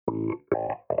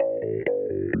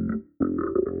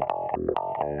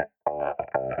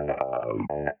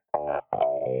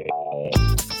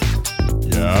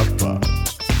Yeah, but.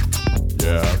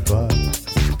 Yeah, but.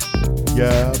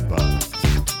 Yeah, but.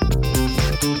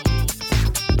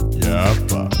 Yeah,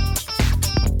 but.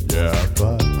 Yeah,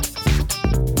 but.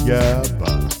 Yeah,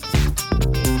 but.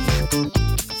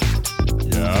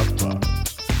 Yeah, but.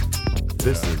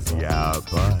 This is Yeah,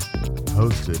 but.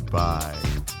 Hosted by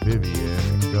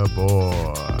Vivian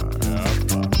Gabor. Yeah,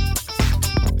 but.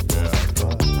 Yeah,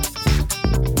 but.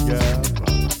 Yeah,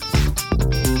 but.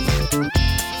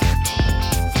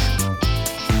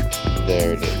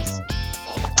 There it is.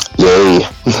 Yay.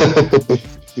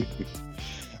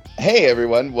 Hey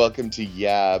everyone, welcome to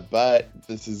Yeah, but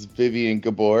this is Vivian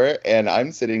Gabor, and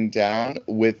I'm sitting down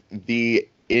with the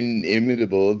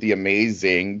inimitable, the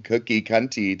amazing Cookie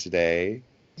Kunty today.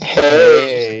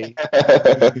 Hey.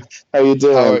 How you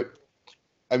doing?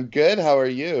 I'm good. How are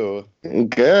you?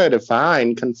 Good,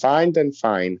 fine. Confined and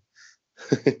fine.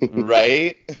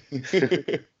 Right?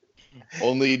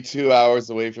 Only 2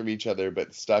 hours away from each other,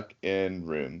 but stuck in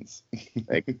rooms.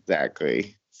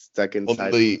 Exactly. Stuck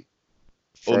inside.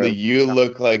 Only you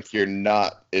look like you're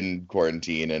not in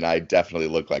quarantine, and I definitely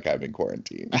look like I'm in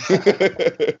quarantine.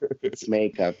 It's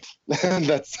makeup.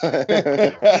 That's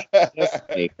just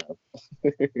makeup.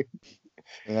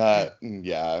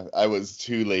 Yeah, I was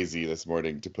too lazy this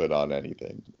morning to put on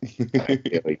anything.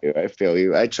 I feel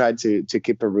you. I tried to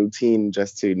keep a routine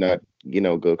just to not,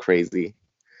 go crazy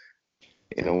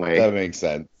in a way. That makes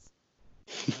sense.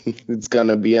 It's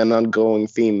gonna be an ongoing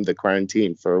theme, the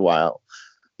quarantine, for a while.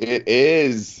 It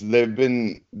is. They've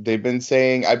been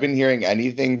saying, I've been hearing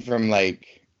anything from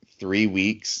like 3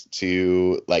 weeks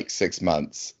to like 6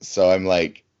 months. So I'm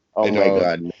like, Oh my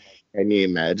God. Can you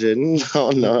imagine? Oh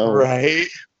no. Right.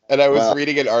 And I was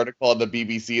reading an article on the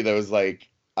BBC that was like,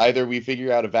 either we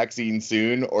figure out a vaccine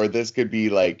soon or this could be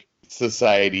like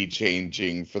society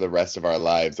changing for the rest of our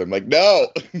lives. I'm like, no,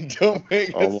 don't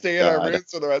make us stay in our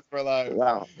rooms for the rest of our lives.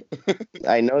 Wow.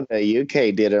 I know the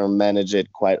UK didn't manage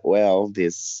it quite well,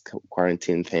 this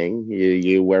quarantine thing.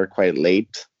 You were quite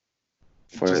late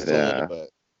for Just a little bit.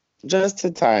 Just a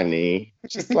tiny,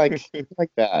 just like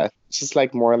that, just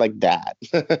like more like that.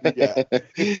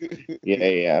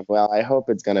 Yeah. Well, I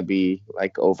hope it's gonna be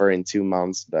like over in 2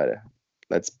 months, but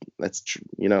let's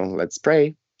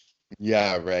pray.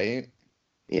 Yeah, right.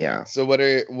 Yeah. So what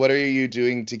are you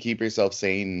doing to keep yourself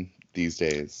sane these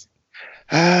days?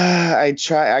 I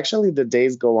try. Actually, the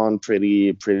days go on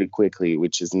pretty quickly,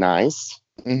 which is nice.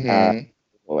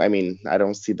 I mean, I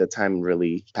don't see the time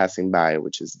really passing by,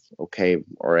 which is okay,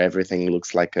 or everything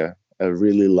looks like a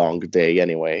really long day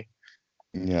anyway.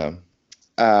 Yeah.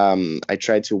 I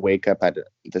try to wake up at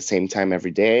the same time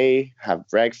every day, have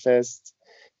breakfast,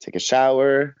 take a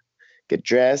shower, get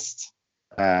dressed,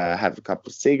 have a couple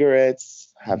of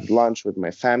cigarettes, have lunch with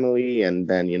my family, and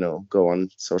then, go on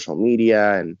social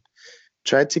media and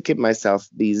try to keep myself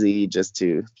busy just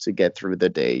to get through the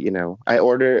day. I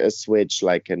order a Switch,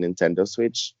 like a Nintendo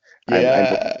Switch.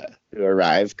 Yeah. I'm to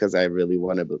arrive because I really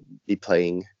want to be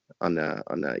playing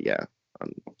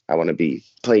I want to be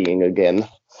playing again.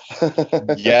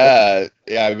 Yeah,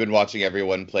 I've been watching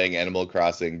everyone playing Animal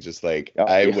Crossing, just like,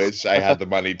 I wish I had the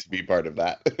money to be part of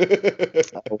that.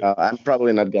 Well, I'm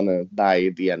probably not gonna buy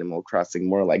the Animal Crossing,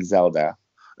 more like Zelda.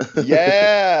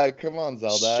 Yeah, come on,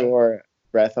 Zelda. Sure.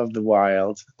 Breath of the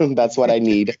Wild. That's what I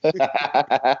need.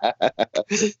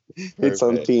 It's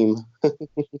on theme.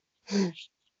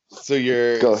 So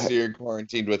you're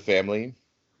quarantined with family?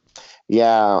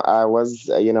 Yeah, I was,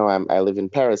 I live in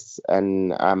Paris, and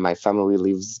my family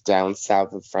lives down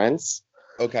south of France.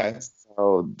 Okay.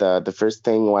 So the first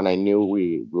thing when I knew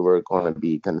we were going to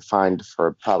be confined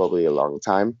for probably a long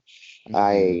time,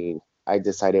 I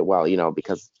decided, well,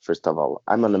 because first of all,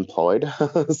 I'm unemployed.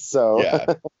 So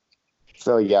yeah.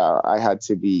 So I had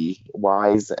to be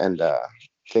wise and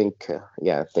think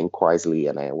wisely,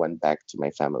 and I went back to my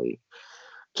family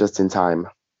just in time.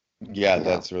 Yeah,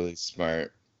 that's really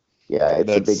smart. Yeah,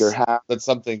 it's a bigger house. That's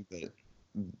something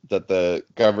that the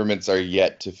governments are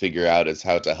yet to figure out, is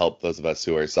how to help those of us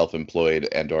who are self-employed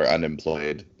and or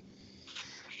unemployed.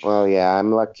 Well, yeah,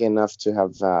 I'm lucky enough to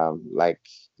have a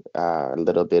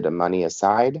little bit of money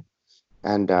aside,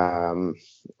 and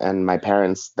my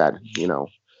parents that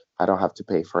I don't have to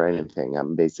pay for anything.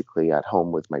 I'm basically at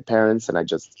home with my parents, and I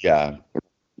just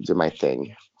do my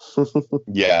thing.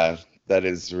 Yeah, that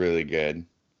is really good.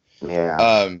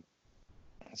 Yeah.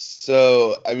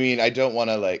 So, I mean, I don't want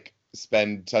to like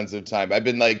spend tons of time. I've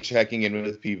been like checking in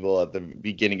with people at the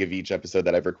beginning of each episode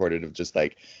that I've recorded of just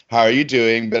like, how are you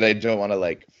doing? But I don't want to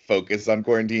like focus on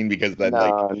quarantine because then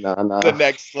like No, no, no. the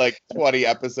next like 20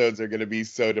 episodes are going to be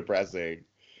so depressing.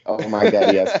 Oh my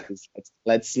God, yes. Please,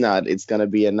 let's not. It's gonna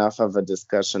be enough of a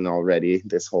discussion already,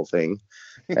 this whole thing.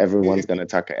 Everyone's gonna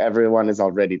talk. Everyone is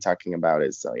already talking about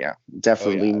it. So yeah, Oh yeah.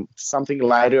 definitely something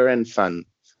lighter and fun.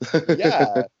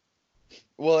 Yeah.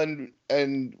 Well,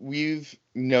 and we've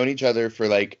known each other for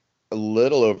like a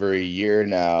little over a year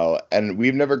now, and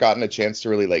we've never gotten a chance to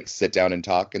really like sit down and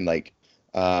talk and like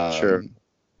Sure. um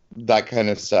that kind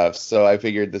of stuff. So I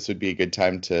figured this would be a good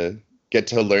time to get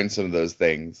to learn some of those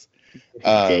things.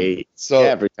 Okay. Yeah, So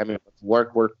every time it was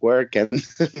work, work, work, and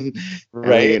and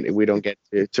right? we don't get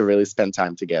to really spend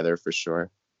time together for sure.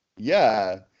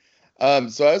 Yeah.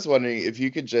 So I was wondering if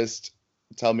you could just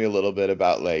tell me a little bit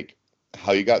about like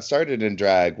how you got started in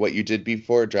drag, what you did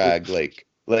before drag, like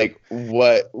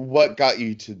what got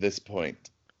you to this point?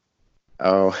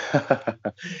 Oh,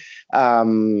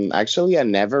 actually, I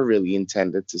never really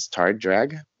intended to start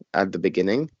drag at the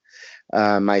beginning.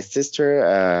 My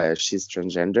sister, she's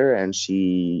transgender, and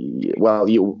she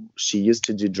used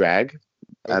to do drag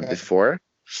Okay. before,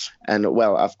 and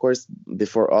well, of course,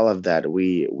 before all of that,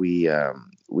 we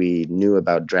knew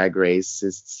about Drag Race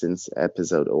since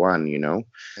episode one,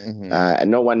 Hmm.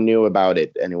 and no one knew about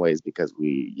it anyways because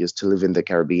we used to live in the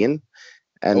Caribbean,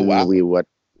 Oh and wow. we would.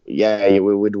 Yeah,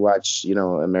 we would watch,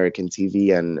 American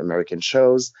TV and American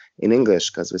shows in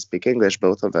English because we speak English,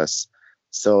 both of us.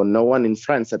 So no one in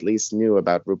France at least knew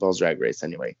about RuPaul's Drag Race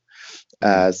anyway.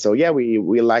 Mm. So yeah,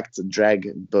 we liked drag,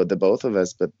 the both of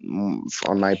us, but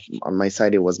on my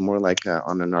side, it was more like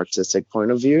on an artistic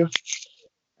point of view.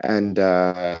 And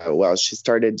well, she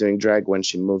started doing drag when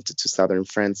she moved to southern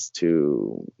France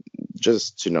to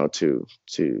just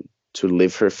to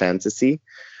live her fantasy.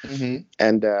 Hmm.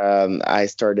 And I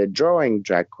started drawing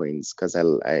drag queens because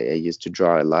I used to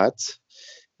draw a lot,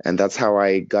 and that's how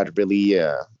I got really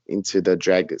into the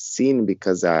drag scene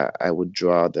because I would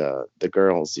draw the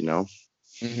girls,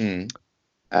 Hmm.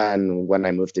 And when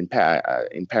I moved in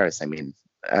Paris, I mean,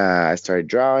 I started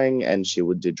drawing, and she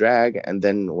would do drag. And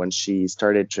then when she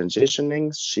started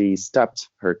transitioning, she stopped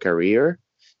her career.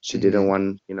 She didn't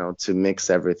Hmm. want, to mix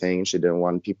everything. She didn't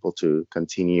want people to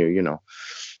continue,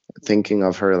 thinking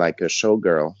of her like a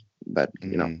showgirl. But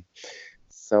Hmm.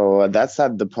 so that's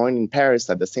at the point in Paris.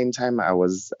 At the same time, I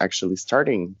was actually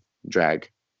starting drag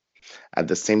at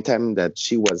the same time that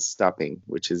she was stopping,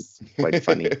 which is quite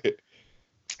funny.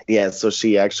 Yeah, so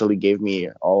she actually gave me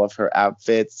all of her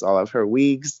outfits, all of her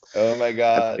wigs Oh my at the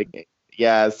God. beginning.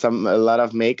 Yeah, a lot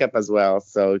of makeup as well.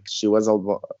 So she was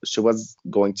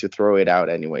going to throw it out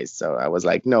anyway. So I was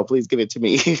like, no, please give it to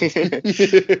me.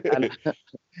 And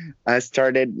I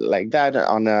started like that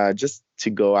on just to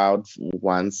go out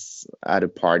once at a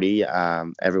party.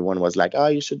 Everyone was like, "Oh,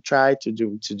 you should try to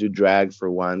do drag for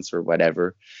once or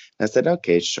whatever." I said,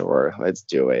 "Okay, sure, let's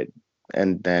do it."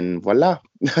 And then voila,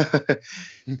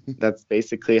 that's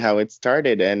basically how it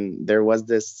started. And there was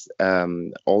this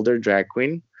older drag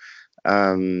queen.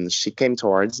 She came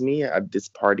towards me at this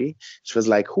party. She was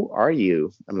like, "Who are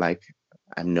you?" I'm like,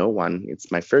 "I'm no one.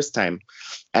 It's my first time."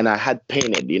 And I had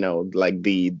painted, like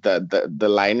the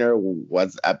liner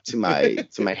was up to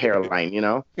my hairline,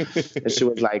 And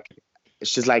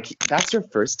she's like, "That's your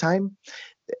first time?"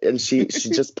 And she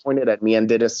just pointed at me and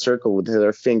did a circle with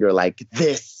her finger, like,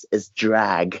 "This is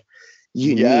drag.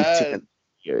 You need to Yes. continue."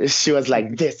 She was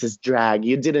like, "This is drag.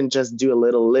 You didn't just do a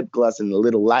little lip gloss and a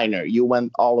little liner. You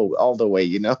went all the way,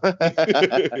 Went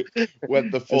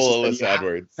the And she full said, "You Alyssa have."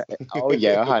 Edwards. Oh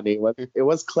yeah, honey. It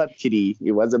was Club Kitty.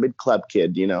 It was a bit Club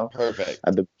Kid, Perfect.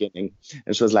 at the beginning.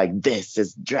 And she was like, "This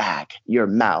is drag. Your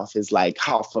mouth is like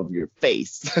half of your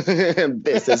face.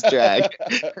 This is drag."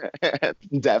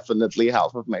 Definitely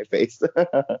half of my face.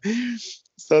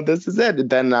 So this is it.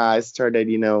 Then I started,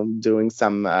 doing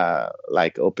some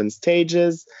like open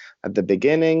stages at the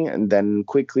beginning, and then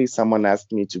quickly someone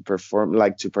asked me to perform,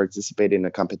 like to participate in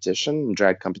a competition,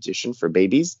 drag competition for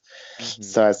babies. Hmm.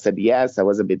 So I said yes. I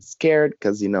was a bit scared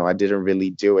because I didn't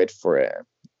really do it for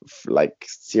like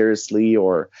seriously,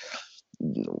 or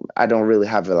I don't really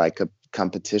have like a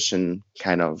competition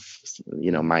kind of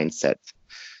Hmm. mindset.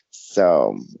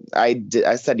 So I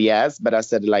said yes, but I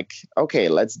said like, okay,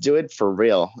 let's do it for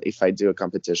real if I do a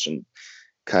competition,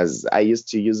 because I used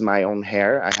to use my own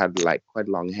hair. I had like quite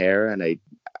long hair, and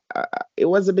it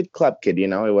was a bit club kid, it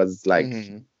was like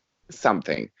Hmm.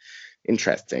 something.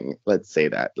 interesting. Let's say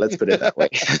that. Let's put it that way.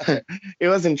 It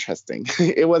was interesting.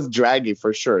 It was draggy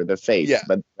for sure, the face, Yeah.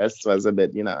 but the rest was a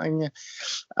bit, yeah, We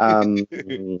all got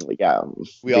to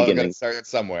beginning. start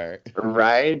somewhere.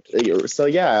 Right. So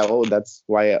yeah, that's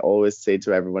why I always say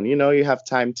to everyone, you have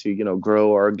time to,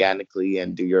 grow organically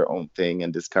and do your own thing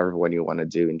and discover what you want to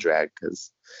do in drag,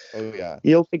 because Oh yeah.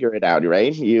 you'll figure it out,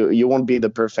 right? You won't be the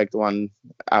perfect one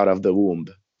out of the womb.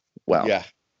 Well, Yeah.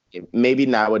 maybe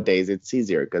nowadays it's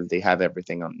easier because they have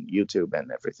everything on YouTube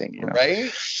and everything,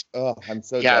 Right? Oh, I'm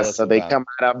so Yeah, jealous so of they that. come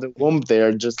out of the womb,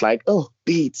 they're just like, oh,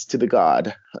 beats to the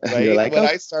god. And Right? you're like, When oh,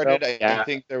 I started, well, I yeah,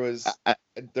 think there was I-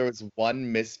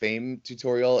 one Miss Fame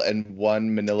tutorial and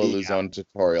one Manila yeah, Luzon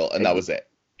tutorial, and that was it.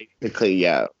 basically,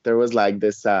 yeah. There was like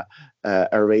this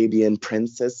Arabian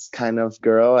princess kind of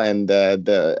girl, and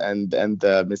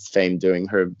the Miss Fame doing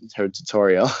her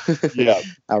tutorial. Yeah.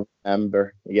 I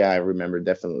remember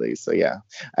definitely. So yeah,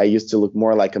 I used to look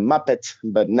more like a Muppet,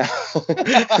 but now,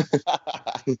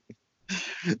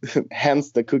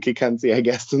 hence the Cookie Kunty, I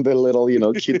guess, the little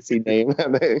cutesy name.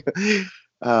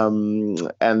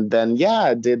 And then yeah,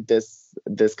 I did this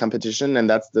competition, and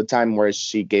that's the time where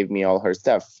she gave me all her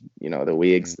stuff, the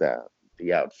wigs, the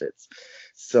outfits.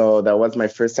 So that was my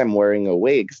first time wearing a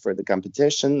wig for the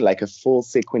competition, like a full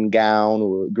sequin gown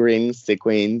with green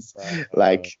sequins,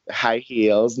 like high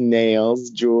heels, nails,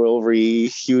 jewelry,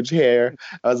 huge hair.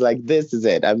 I was like, this is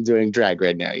it. I'm doing drag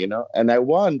right now, And I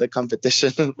won the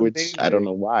competition, which I don't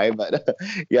know why, but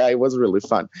yeah, it was really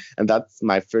fun. And that's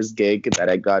my first gig that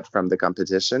I got from the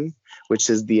competition,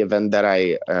 which is the event that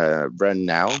I run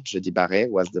now. Jeudi Barret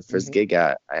was the first gig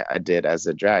I did as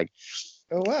a drag.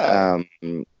 Oh wow.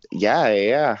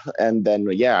 Yeah. And then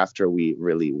after we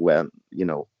really went,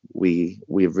 we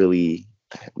really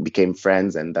became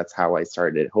friends, and that's how I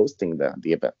started hosting the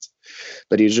event.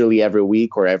 But usually every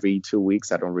week or every 2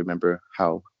 weeks, I don't remember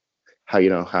how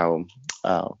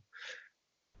uh,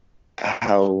 I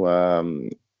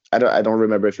don't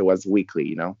remember if it was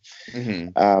weekly,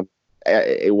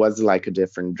 it was like a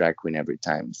different drag queen every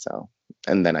time. So,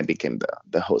 and then I became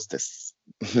the hostess.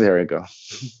 There we go.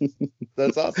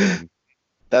 That's awesome.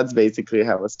 That's basically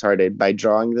how it started, by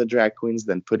drawing the drag queens,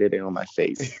 then put it in on my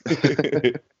face.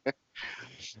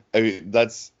 I mean,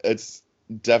 it's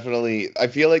definitely, I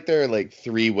feel like there are like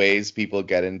three ways people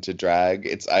get into drag.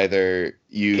 It's either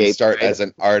you start as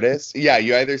an artist. Yeah,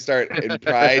 you either start in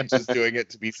pride, just doing it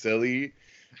to be silly,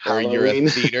 or you're Halloween.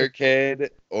 a theater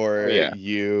kid, or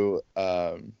you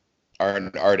are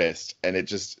an artist, and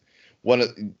it's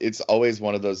always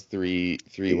one of those three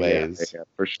ways. Yeah,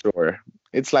 for sure.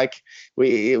 It's like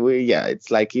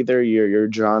it's like either you're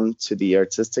drawn to the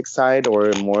artistic side,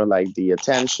 or more like the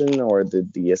attention, or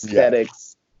the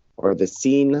aesthetics, or the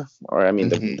scene, or I mean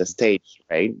the stage,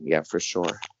 right? Yeah, for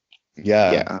sure.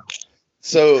 Yeah.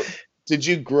 So did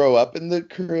you grow up in the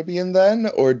Caribbean then,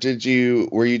 or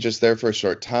were you just there for a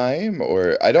short time,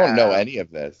 or I don't know any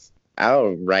of this?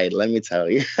 Oh, right. Let me tell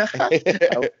you.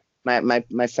 My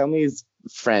family is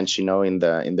French, in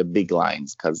the big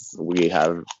lines, because we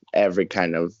have every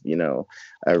kind of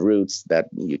roots that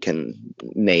you can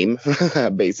name.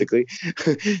 Basically,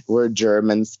 we're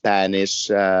German, Spanish,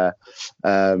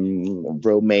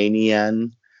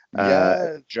 Romanian,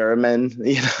 German.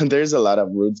 There's a lot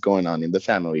of roots going on in the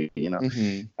family.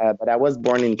 But I was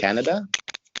born in Canada.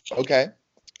 Okay.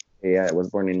 Yeah, I was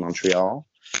born in Montreal,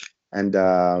 and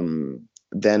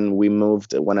then we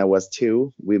moved when I was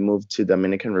 2. We moved to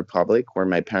Dominican Republic, where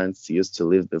my parents used to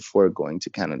live before going to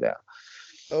Canada.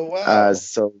 Oh wow!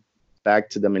 So back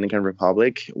to Dominican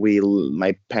Republic,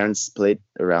 my parents split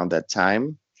around that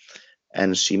time,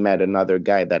 and she met another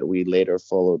guy that we later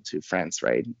followed to France,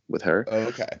 right, with her.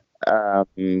 Oh, okay.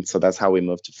 So that's how we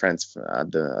moved to France at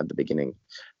the beginning.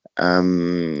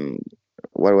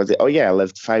 What was it? Oh yeah, I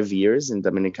lived 5 years in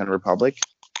Dominican Republic.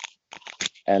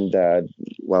 And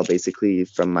basically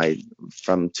from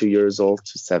 2 years old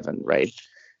to 7, right?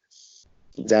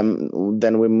 Then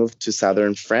we moved to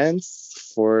southern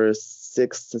France for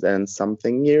 6 and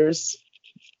something years,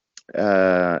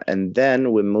 and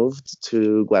then we moved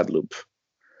to Guadeloupe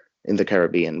in the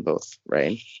Caribbean, both,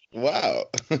 right? Wow.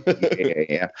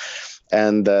 Yeah.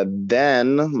 And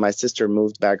then my sister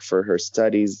moved back for her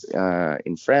studies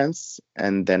in France,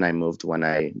 and then I moved when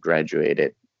I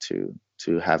graduated to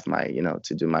have my,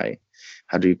 to do my,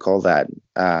 how do you call that?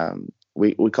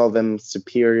 We call them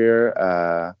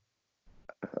superior,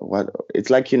 it's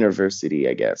like university,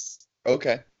 I guess.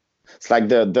 Okay. It's like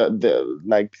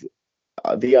the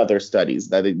other studies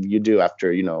that you do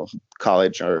after,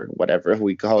 college or whatever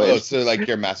we call it. Oh, so like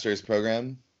your master's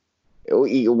program?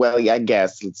 Well, yeah, I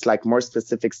guess it's like more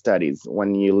specific studies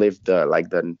when you live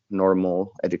the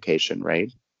normal education,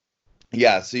 right?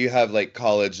 Yeah, so you have like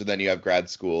college and then you have grad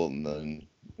school and then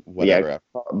Yeah, whatever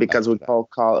because after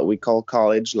that. we call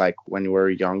college like when we're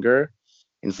younger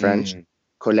in French, Mm,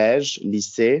 collège,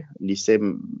 lycée.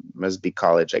 Must be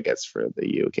college, I guess, for the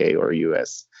UK or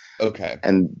US. okay.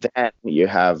 And then you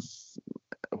have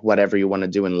whatever you want to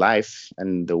do in life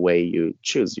and the way you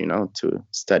choose, to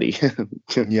study.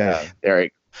 Yeah. There.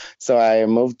 So I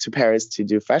moved to Paris to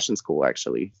do fashion school,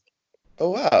 actually.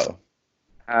 Oh wow.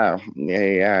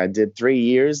 Yeah, I did 3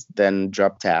 years, then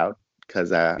dropped out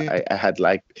because I had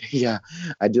like, yeah,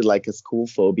 I did like a school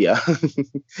phobia.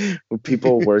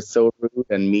 People were so rude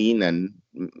and mean and,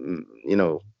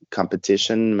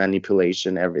 competition,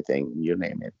 manipulation, everything, you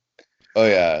name it. Oh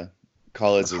yeah. It was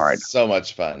College hard. is so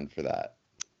much fun for that.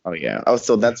 Oh, yeah. Oh,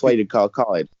 so that's why you call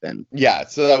college then. Yeah,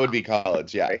 so that would be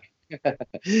college, yeah. Right.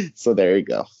 So there you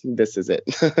go. This is it.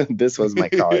 This was my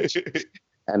college.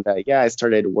 And yeah, I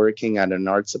started working at an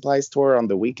art supply store on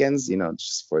the weekends,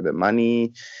 just for the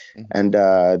money. And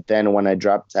then when I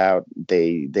dropped out,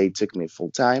 they took me full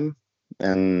time.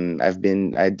 And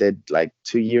I did like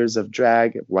 2 years of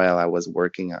drag while I was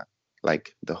working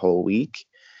like the whole week.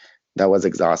 That was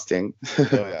exhausting.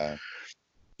 Oh yeah.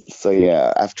 So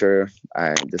yeah, after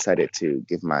I decided to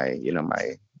give my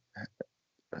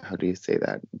how do you say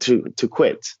that, to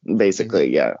quit,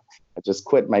 basically. Yeah, I just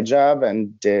quit my job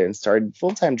and started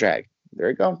full-time drag. There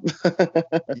you go.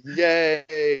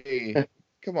 Yay!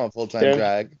 Come on, full-time There,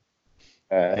 drag.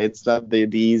 it's not the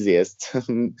easiest.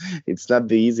 It's not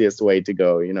the easiest way to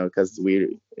go, because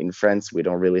we in France we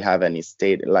don't really have any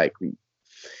state, like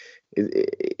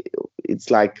it's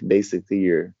like basically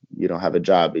you don't have a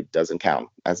job, it doesn't count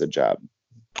as a job.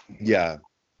 Yeah.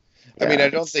 I Yeah, mean, I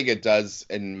don't think it does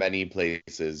in many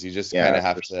places. You just kind yeah, of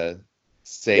have to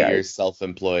say yeah, you're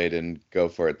self-employed and go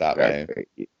for it that way.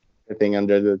 exactly. Everything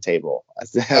under the table,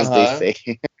 as they Uh-huh. say.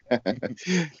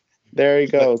 There you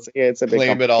go. So, yeah, it's a bit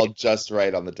Claim it all complicated. just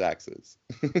right on the taxes.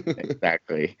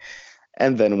 Exactly.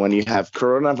 And then when you have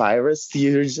coronavirus,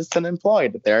 you're just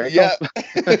unemployed. There you Yeah. go.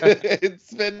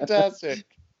 It's fantastic.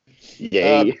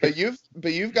 Yay. But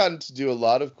you've gotten to do a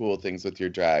lot of cool things with your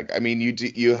drag. I mean,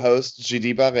 you host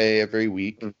Jeudi Barré every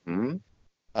week, Hmm.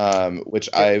 which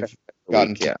Yeah, I've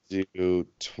gotten yeah, to do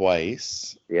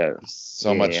twice. yeah,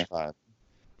 So yeah, much yeah. fun.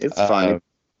 It's fun. Um,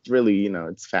 It's really,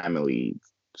 it's family.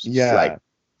 It's like yeah,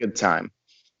 good time.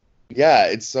 yeah,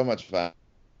 it's so much fun.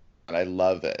 And I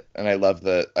love it. And I love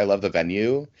the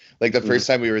venue. Like the Mhm. first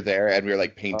time we were there and we were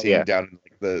like Oh painting yeah. down in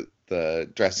like the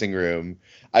dressing room,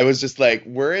 I was just like,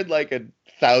 we're in like a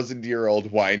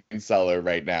 1,000-year-old wine cellar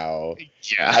right now.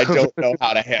 Yeah. I don't know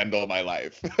how to handle my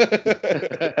life.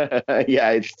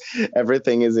 Yeah,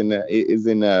 everything is in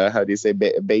how do you say,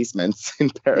 basements in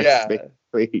Paris, Yeah.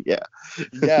 basically. Yeah.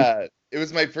 Yeah. It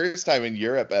was my first time in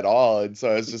Europe at all. And so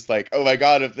I was just like, oh my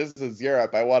God, if this is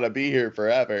Europe, I want to be here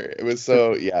forever. It was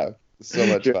so, yeah, so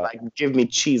much You're fun. like, give me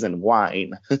cheese and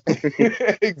wine.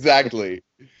 Exactly.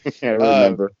 I Um,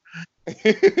 remember.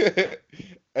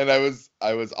 and I was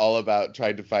all about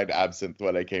trying to find absinthe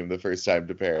when I came the first time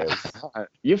to Paris.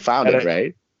 You found And it,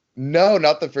 right? no,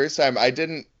 not the first time. I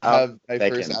didn't Oh, have my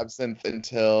first second. absinthe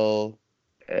until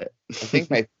Uh, I think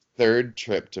my third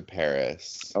trip to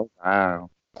Paris. Oh wow.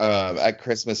 At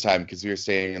Christmas time because we were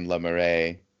staying in Le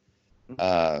Marais.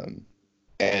 Um,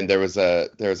 and there was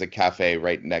a cafe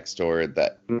right next door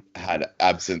that had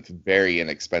absinthe very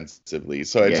inexpensively.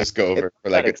 So I Yeah, just go it's over for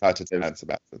not like a touch of expensive.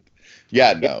 of absinthe.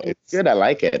 Yeah, Yeah, no, it's it's good. I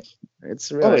like it.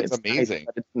 It's really, it's it's nice, amazing.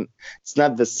 but it's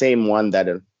not the same one that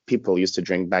people used to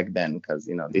drink back then, because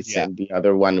they Yeah, said the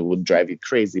other one would drive you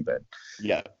crazy,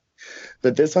 yeah,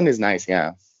 but this one is nice.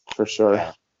 Yeah, for sure.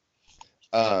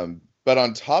 yeah. But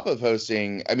on top of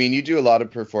hosting, I mean, you do a lot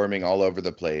of performing all over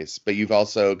the place, but you've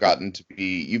also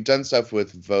you've done stuff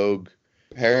with Vogue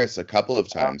Paris a couple of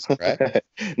times, correct?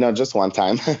 No, just one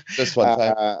time. Just one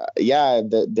time? Yeah,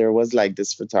 there was like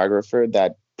this photographer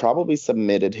that probably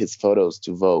submitted his photos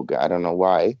to Vogue. I don't know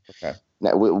why. Okay.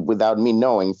 Without me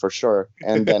knowing for sure.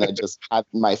 And then I just had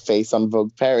my face on Vogue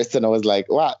Paris and I was like,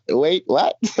 what? Wait,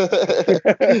 what?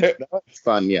 That was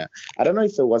fun, yeah. I don't know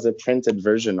if it was a printed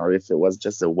version or if it was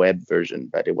just a web version,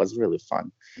 but it was really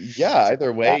fun. Yeah, So,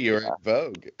 either way, yeah, you're in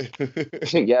Vogue.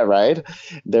 yeah, right.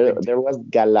 There, Big deal. there was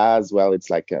Gala as well.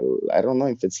 It's like I don't know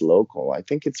if it's local. I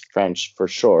think it's French for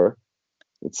sure.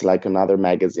 It's like another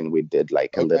magazine. We did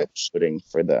like a Okay. little shooting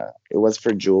it was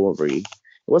for jewelry.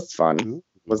 It was fun. Ooh.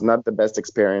 Was not the best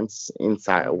experience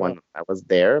inside Oh no. when I was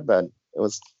there, but it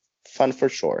was fun for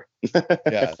sure.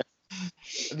 Yeah.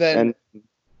 Then And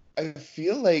I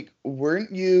feel like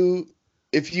weren't you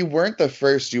if you weren't the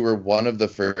first, you were one of the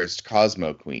first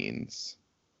Cosmo queens.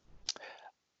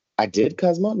 I did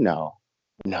Cosmo? No.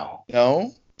 No.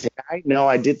 No? Did I? No,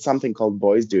 I did something called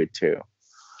Boys Do It Too.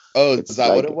 Oh, is It's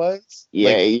that what like, it was? yeah,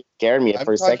 Like, it scared me I'm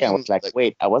for a second. I talking was like, like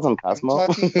wait, I wasn't I'm Cosmo?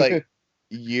 talking like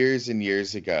years and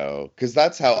years ago, because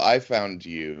that's how I found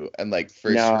you and like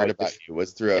first No, heard about you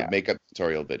was through a yeah, makeup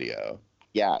tutorial video.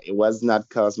 yeah, it was not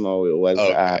Cosmo. It was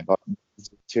Okay. Boys Do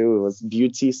It Too. It was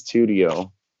Beauty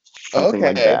Studio, something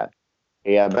like Okay. that.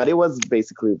 Yeah, but it was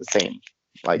basically the same,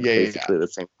 like Yeah, yeah, basically the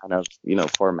same kind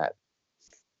of, format.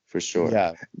 For sure.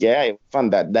 yeah. Yeah, it was fun.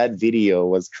 That video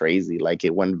was crazy. Like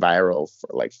it went viral for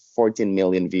like 14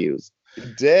 million views.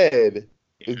 It did.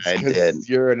 It's I did. because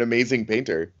you're an amazing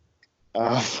painter.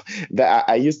 Uh,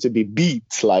 I used to be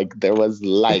beat. Like there was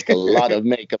like a lot of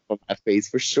makeup on my face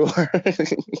for sure.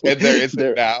 And there isn't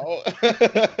There, now.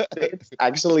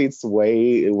 it's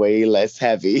way less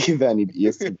heavy than it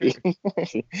used to be,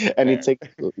 and it takes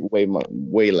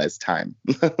way less time.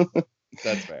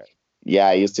 That's fair. Yeah,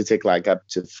 I used to take like up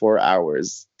to 4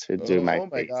 hours to do my Oh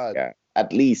my face. God. Yeah,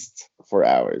 at least 4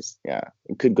 hours. Yeah,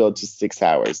 it could go to 6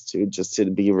 hours to just to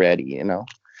be ready. Oh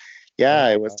Yeah,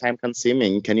 my it was God. time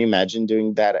consuming. Can you imagine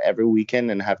doing that every weekend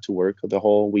and have to work the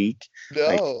whole week?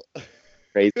 Like No.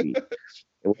 crazy.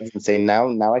 It was insane.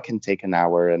 Now I can take an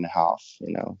hour and a half,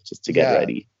 just to get Yeah.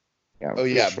 ready. Yeah, Oh for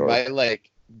yeah, sure. my like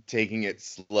taking it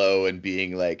slow and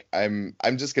being like I'm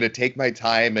just gonna take my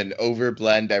time and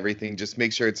overblend everything, just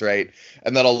make sure it's right,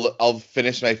 and then I'll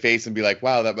finish my face and be like,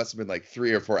 wow, that must have been like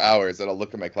 3 or 4 hours, and I'll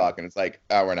look at my clock and it's like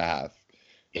hour and a half.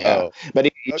 Yeah, Oh, but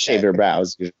you shave okay. your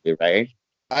brows usually, right?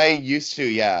 I used to,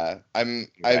 yeah. I've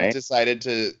Right. decided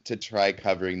to try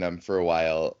covering them for a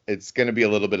while. It's gonna be a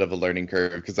little bit of a learning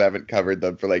curve because I haven't covered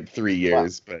them for like three Well,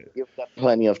 years, but you've got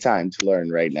plenty of time to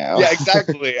learn right now. yeah,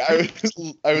 exactly. I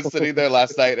was sitting there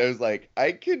last night. I was like,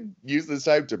 I could use this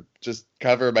time to just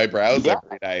cover my brows Yeah,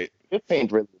 every night. you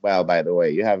paint really well, by the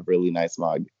way. You have really nice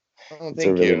mug. Oh, It's a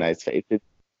thank really you. nice face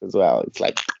as well. It's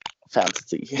like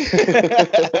fantasy.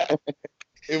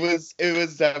 It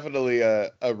was definitely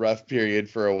a rough period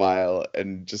for a while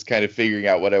and just kind of figuring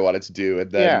out what I wanted to do. And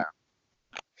Yeah, then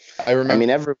I I remember mean,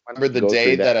 everyone the goes day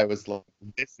through that that. I was like,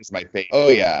 this is my face. Oh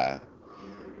yeah.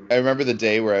 I remember the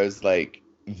day where I was like,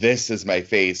 this is my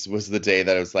face was the day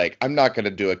that I was like, I'm not gonna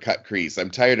do a cut crease.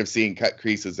 I'm tired of seeing cut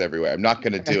creases everywhere. I'm not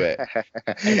gonna do it.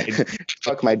 And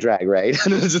Fuck my drag, right?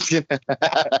 Just kidding.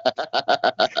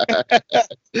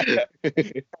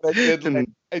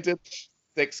 I did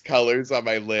 6 colors on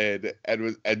my lid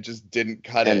and just didn't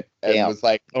cut And it and damn, was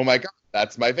like, oh my God,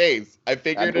 that's my face. I that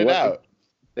figured it was out.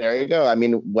 there you go. I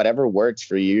mean, whatever works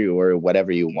for you or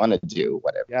whatever you want to do,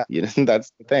 whatever, Yeah,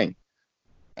 that's the thing.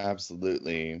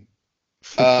 absolutely.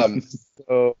 Um,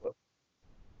 so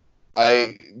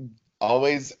I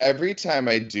always, every time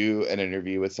I do an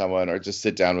interview with someone or just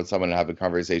sit down with someone and have a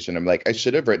conversation, I'm like, I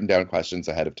should have written down questions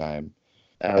ahead of time.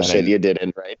 Oh And I shit, you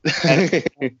didn't, right?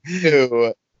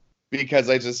 do because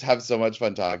I just have so much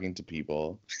fun talking to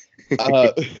people.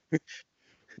 Uh,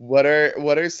 what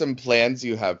are some plans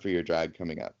you have for your drag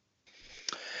coming up?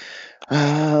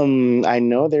 I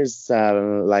know there's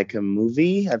like a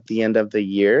movie at the end of the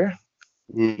year.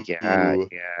 Yeah, Ooh,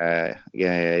 yeah,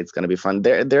 yeah. It's gonna be fun.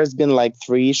 There's been like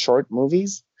 3 short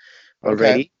movies okay.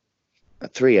 already.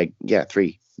 3, yeah,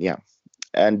 3, yeah.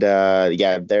 And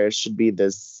yeah, there should be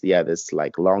this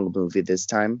like long movie this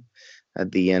time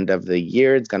at the end of the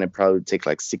year. It's gonna probably take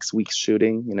like 6 weeks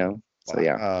shooting. So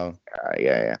yeah, Wow.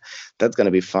 yeah. That's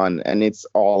gonna be fun, and it's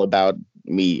all about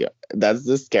me. That's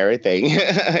the scary thing.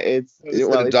 Is it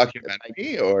Well, a it's like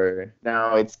documentary or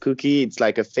no, it's Cookie. It's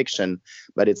like a fiction,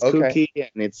 but it's okay? Cookie,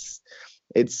 and it's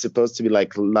supposed to be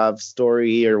like love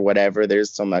story or whatever.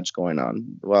 There's so much going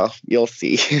on. Well, you'll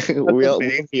see. That's We'll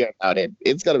amazing. hear about it.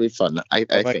 It's gonna be fun. I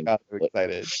Oh I my think. God, I'm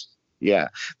excited. Yeah,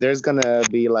 there's gonna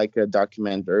be like a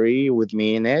documentary with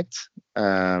me in it.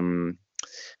 Um,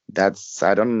 that's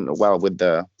I don't well with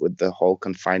the whole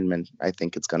confinement. I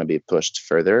think it's gonna be pushed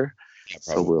further. Yeah,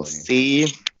 So we'll probably. see.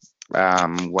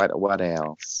 What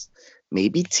else?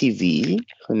 Maybe TV.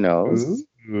 Who knows?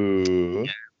 Ooh.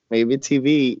 Maybe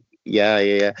TV.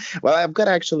 Yeah. Well, I've got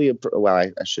actually well,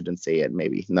 I shouldn't say it.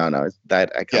 Maybe no,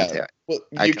 that I can't Yeah. tell. Well,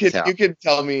 I you can can tell. you can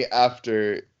tell me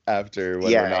after when we're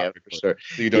Yeah, not for recording, sure.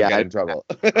 so you don't get Yeah. in trouble.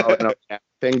 Oh no. Yeah.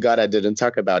 Thank God I didn't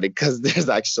talk about it because there's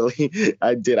actually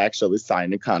I did actually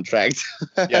sign a contract,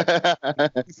 Yeah.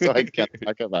 so I can't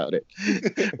talk about it.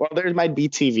 Well, there might be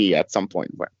TV at some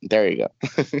point, but there you go.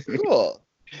 Cool.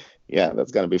 Yeah,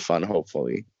 that's gonna be fun.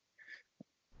 Hopefully.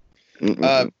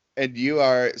 Mm-mm-mm. And you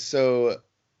are so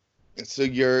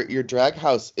your drag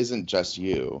house isn't just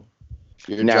you.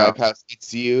 Your Now, drag house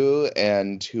eats you,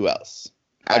 and who else?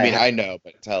 I mean, I know,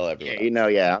 but tell yeah, everyone you know,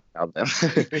 yeah, I'll tell them.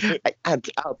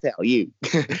 I'll tell you.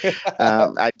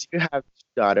 else. I do have two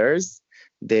daughters.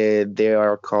 They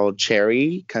are called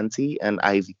Cherry Kunty and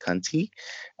Ivy Kunty.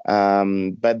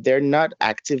 But they're not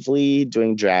actively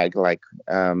doing drag. Like,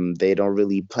 they don't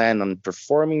really plan on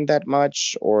performing that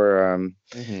much, or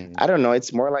Hmm. I don't know.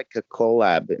 It's more like a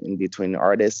collab in between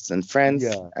artists and friends,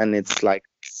 Yeah. and it's like,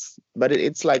 but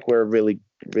it's like we're really,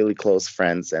 really close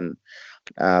friends, and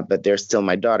but they're still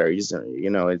my daughter. You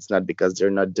know, it's not because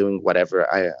they're not doing whatever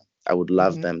I would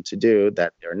love Hmm. them to do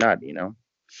that they're not. You know,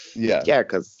 Yeah. yeah,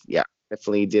 because yeah,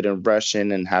 definitely didn't rush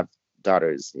in and have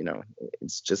daughters. You know,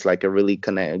 it's just like a really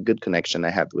good connection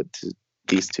I have with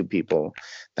these two people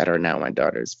that are now my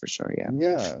daughters for sure. Yeah,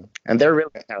 Yeah. and they're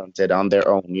really talented on their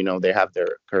own. You know, they have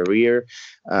their career,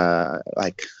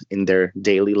 like in their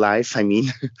daily life. I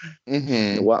mean,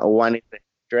 Hmm. one is a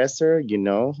dresser. You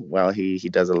know, well, he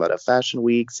does a lot of fashion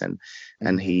weeks, and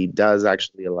Hmm. he does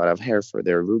actually a lot of hair for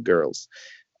their Rue girls.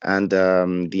 And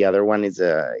the other one is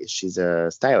she's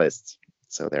a stylist.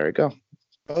 So there we go.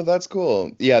 Oh, that's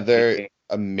cool. Yeah, they're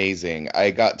Oh amazing.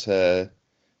 I got to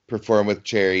perform with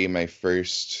Cherry my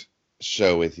first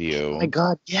show with my you.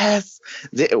 God, yes.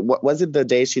 What was it, the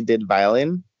day she did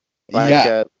violin? Like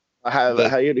Yeah, the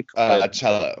how you call it?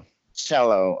 cello.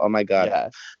 Cello. Oh my God. Yeah.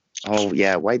 Oh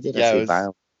yeah. Why did I Yeah, it say was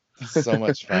violin? so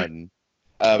much fun.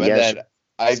 And Yeah, she then was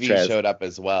Ivy stressed. showed up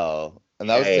as well. And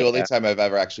that Yeah, was the yeah, only yeah. time I've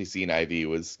ever actually seen Ivy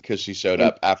was because she showed And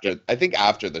up yeah, after, I think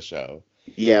after the show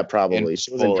yeah, in probably.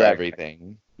 She was in full drag.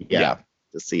 everything. Yeah, Yeah.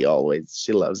 to see always.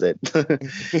 She loves it.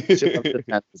 She loves the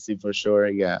fantasy for sure.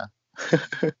 Yeah.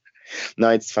 No,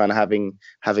 it's fun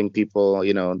having people,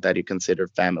 you know, that you consider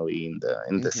family in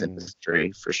this Hmm.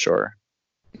 industry for sure.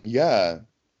 Yeah.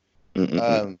 Mm-mm-mm.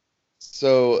 Um,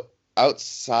 so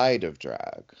outside of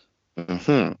drag,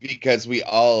 Mm-hmm. because we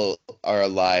all are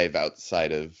alive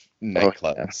outside of Oh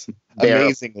yeah. nightclubs, Barely.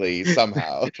 amazingly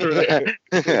somehow.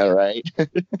 Right.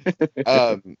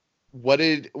 Um, what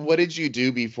did you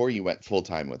do before you went full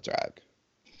time with drag?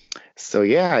 So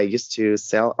yeah, I used to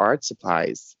sell art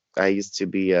supplies. I used to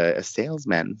be a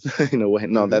salesman in a way.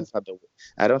 No, Ooh. that's not the.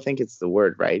 I don't think it's the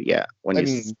word, right? Yeah, when I you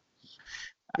mean,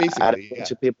 add basically, it yeah.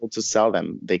 to people to sell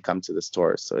them, they come to the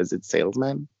store. So is it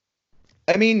salesman?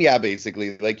 I mean, yeah,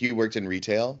 basically, like you worked in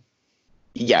retail.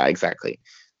 Yeah, exactly.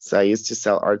 So I used to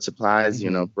sell art supplies, you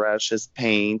know, Hmm. brushes,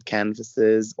 paint,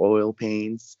 canvases, oil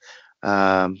paints,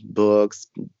 books,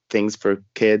 things for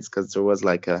kids, because it was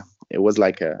like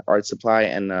a art supply,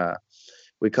 and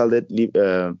we called it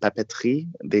papeterie.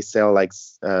 They sell like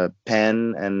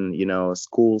pen and, you know,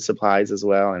 school supplies as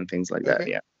well and things like that.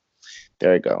 Okay. Yeah,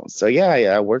 there you go. So yeah,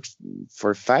 I worked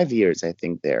for 5 years, I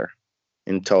think, there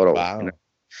in total. You know, Wow.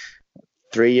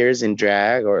 3 years in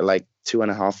drag, or like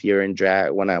 2.5 year in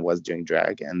drag when I was doing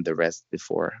drag, and the rest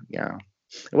before. Yeah,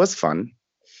 it was fun.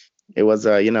 It was,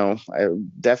 you know, I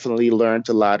definitely learned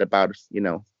a lot about, you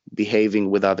know, behaving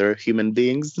with other human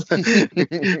beings,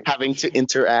 having to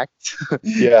interact and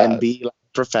Yeah. be like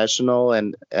professional,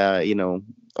 and you know,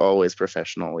 always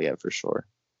professional. Yeah, for sure.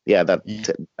 Yeah,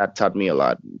 that taught me a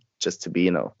lot, just to be,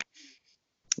 you know,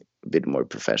 a bit more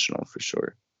professional for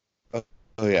sure.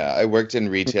 Oh yeah, I worked in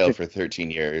retail for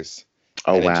 13 years,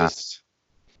 Oh and it wow. just,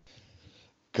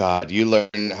 God, you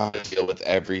learn how to deal with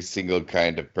every single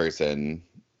kind of person,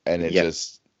 and it Yeah,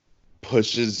 just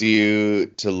pushes you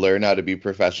to learn how to be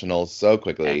professional so and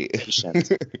quickly.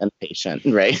 patient,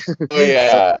 right? Oh So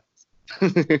yeah,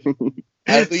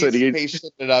 at so do least you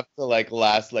patient enough to like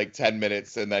last like 10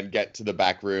 minutes and then get to the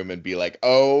back room and be like,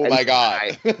 "Oh and my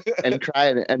God."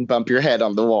 cry and bump your head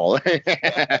on the wall.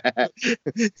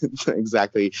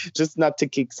 Exactly. Just not to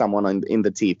kick someone in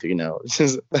the teeth, you know.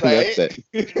 Just, that's Right?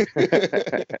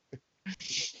 it.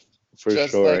 For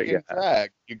Just sure. like Yeah. in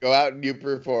drag, you go out and you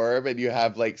perform and you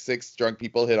have like six drunk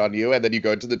people hit on you, and then you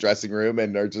go into the dressing room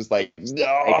and are just like, Like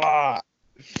 "No."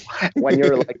 when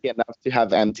you're lucky enough to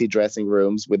have empty dressing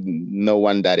rooms with no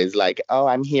one that is like, oh,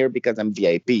 I'm here because I'm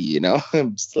VIP, you know?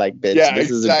 I'm just like, bitch, Yeah,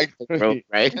 this is a dressing room, exactly.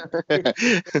 right?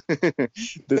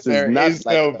 This is There not is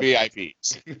like no a VIP.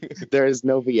 there is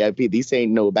no VIP. This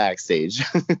ain't no backstage.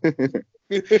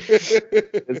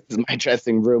 This is my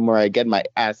dressing room where I get my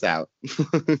ass out.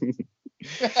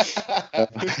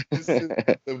 This is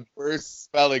the worst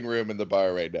spelling room in the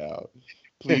bar right now.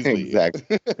 Please leave.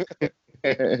 Exactly.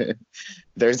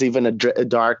 There's even a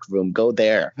dark room. Go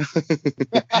there.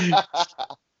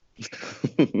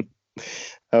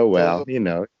 Oh well, So, you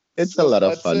know, it's a so lot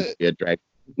of what's fun to it? be a drag.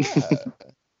 Yeah.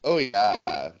 Oh yeah.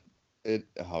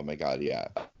 Oh my God, yeah.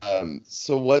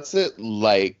 So what's it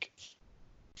like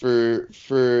for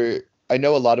I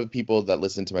know a lot of people that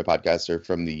listen to my podcast are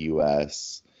from the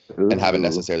US and haven't Ooh.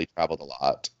 necessarily traveled a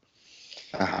lot.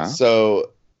 Uh-huh.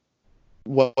 So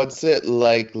what's it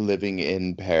like living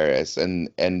in Paris and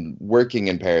working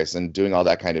in Paris and doing all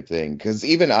that kind of thing? Because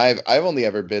even I've only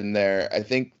ever been there, I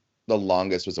think the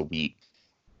longest was a week.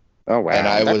 Oh wow. And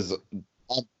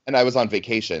I was on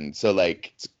vacation. So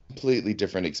like it's a completely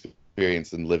different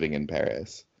experience than living in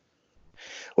Paris.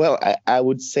 Well, I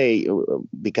would say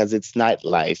because it's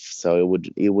nightlife, so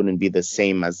it wouldn't be the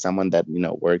same as someone that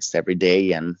works every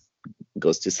day and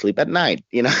goes to sleep at night,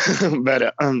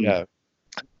 But Yeah.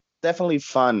 definitely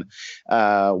fun.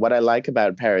 What I like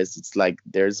about Paris, it's like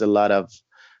there's a lot of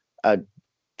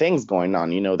things going on.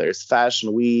 There's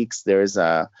fashion weeks. There's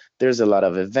a lot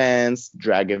of events,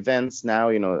 drag events now.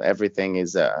 Everything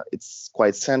is it's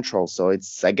quite central. So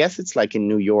I guess it's like in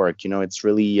New York. It's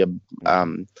really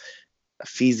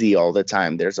fizzy all the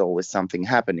time. There's always something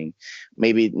happening.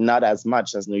 Maybe not as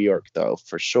much as New York though,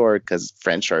 for sure, because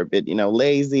French are a bit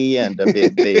lazy and a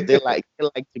bit they like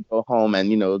to go home and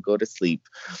go to sleep,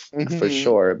 for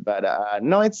sure. But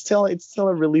no, it's still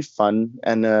a really fun,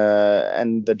 and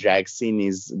the drag scene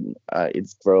is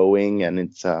it's growing, and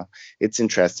it's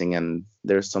interesting, and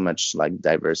there's so much like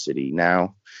diversity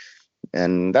now,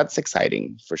 and that's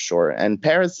exciting for sure. And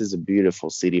Paris is a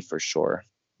beautiful city for sure.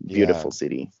 Beautiful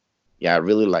city. Yeah, I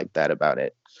really like that about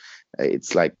it.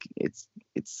 It's like it's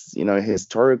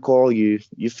historical. You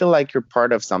feel like you're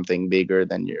part of something bigger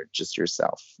than you're just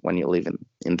yourself when you live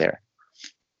in there.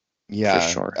 Yeah, for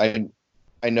sure.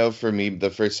 I know for me, the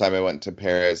first time I went to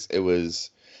Paris, it was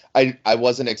I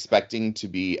wasn't expecting to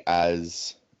be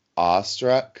as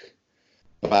awestruck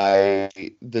by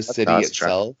the city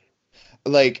itself.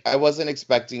 Like I wasn't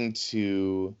expecting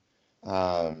to be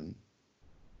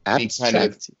kind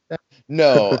of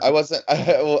no, I wasn't.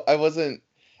 I wasn't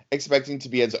expecting to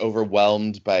be as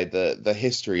overwhelmed by the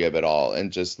history of it all,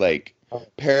 and just like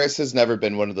Paris has never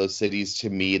been one of those cities to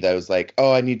me that was like,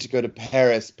 oh, I need to go to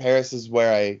Paris. Paris is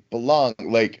where I belong.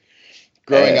 Like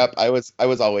growing up, I was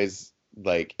always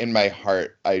like in my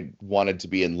heart, I wanted to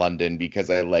be in London because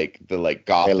I like the like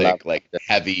gothic, like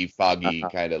heavy, foggy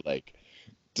kind of like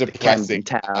depressing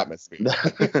atmosphere.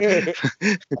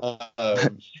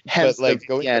 But like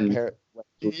going to Paris.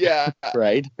 Yeah.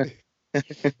 Right.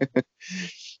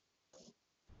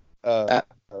 But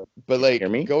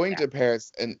like going to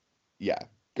Paris and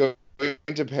going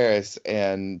to Paris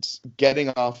and getting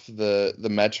off the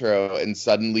metro and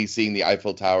suddenly seeing the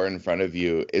Eiffel Tower in front of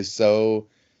you is so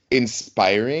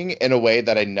inspiring in a way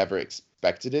that I never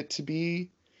expected it to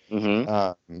be.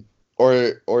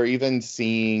 Or even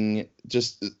seeing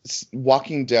just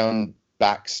walking down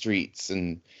back streets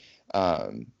and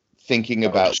thinking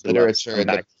about literature and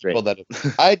the people that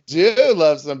I do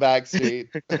love some backstreet.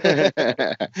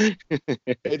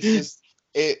 It's just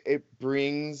it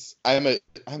brings I'm a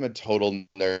total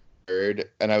nerd,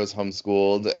 and I was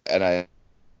homeschooled, and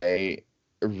I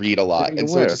read a lot, and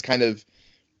so it just kind of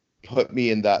put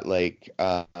me in that like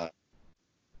what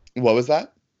was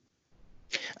that?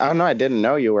 Oh no, I didn't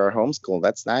know you were homeschooled.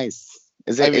 That's nice.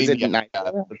 Is it nice?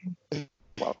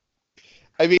 Well,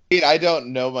 I mean, I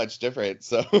don't know much different,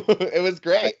 so it was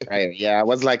great. Right. Yeah, I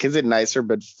was like, is it nicer?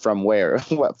 But from where?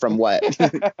 From what?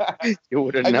 You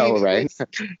wouldn't know, right?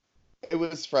 It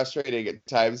was frustrating at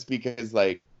times because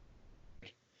like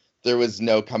there was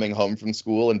no coming home from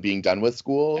school and being done with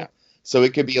school. Yeah. So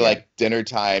it could be like dinner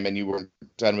time and you weren't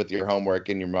done with your homework,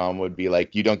 and your mom would be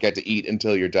like, you don't get to eat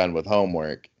until you're done with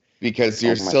homework. Because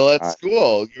you're still at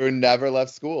school. You never left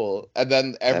school. And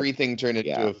then everything turned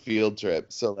into a field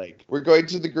trip. So, like, we're going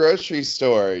to the grocery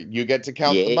store. You get to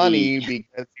count the money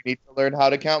because you need to learn how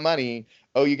to count money.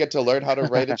 Oh, you get to learn how to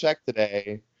write a check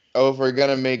today. Oh, if we're going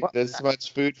to make this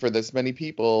much food for this many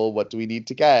people, what do we need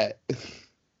to get?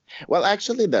 Well,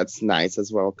 actually, that's nice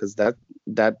as well, because that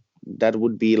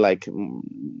would be like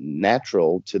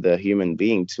natural to the human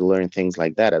being to learn things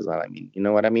like that as well. I mean, you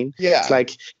know what I mean? Yeah. It's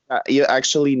like you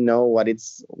actually know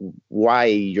why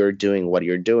you're doing what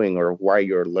you're doing, or why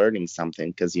you're learning something,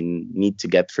 because you need to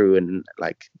get through and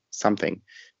like something.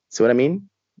 See what I mean?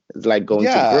 It's like going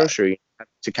to the grocery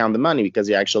to count the money because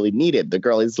you actually need it. The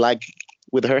girl is like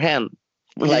with her hand,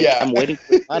 like, I'm waiting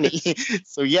for money.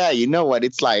 So you know what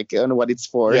it's like and what it's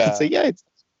for. Yeah. So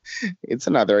it's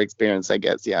another experience, I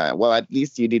guess. Yeah. Well, at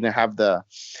least you didn't have the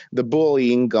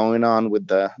bullying going on with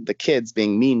the kids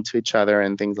being mean to each other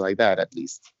and things like that, at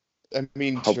least. I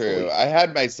mean, hopefully. True. I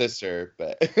had my sister,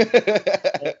 but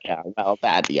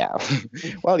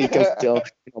well, you can still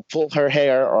pull her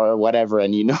hair or whatever,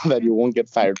 and you know that you won't get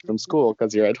fired from school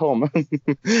because you're at home.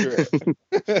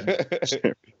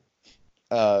 Sure.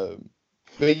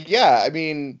 But yeah, I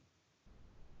mean,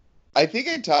 I think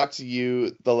I talked to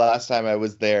you the last time I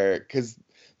was there, because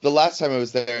the last time I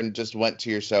was there and just went to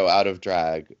your show out of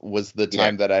drag was the Yeah.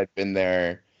 time that I'd been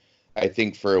there, I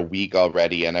think for a week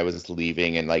already, and I was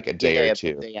leaving in like a day or Yeah, the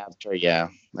two. day after. Yeah,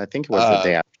 I think it was the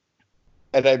day Um, after.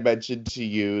 and I mentioned to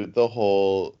you the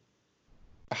whole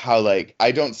how like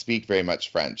I don't speak very much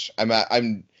French.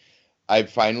 I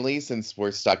finally, since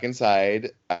we're stuck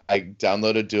inside, I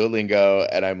downloaded Duolingo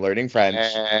and I'm learning French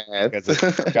Yes. because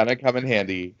it's gonna come in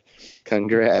handy.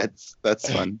 Congrats.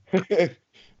 That's fun.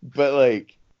 But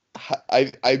like,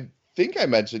 I think I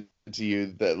mentioned to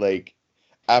you that like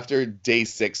after day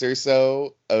 6 or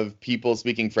so of people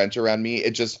speaking French around me,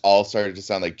 it just all started to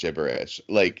sound like gibberish.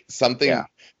 Like Yeah.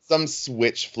 some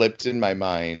switch flipped in my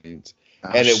mind, Oh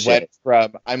and it went shit.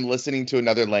 from I'm listening to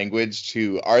another language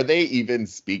to are they even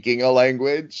speaking a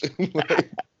language?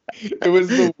 Like, it was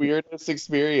the weirdest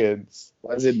experience.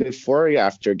 Was it before or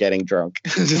after getting drunk?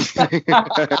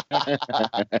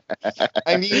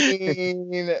 I mean,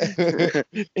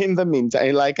 In the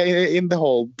meantime, like in the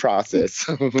whole process.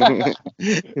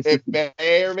 it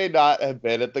may or may not have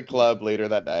been at the club later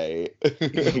that night.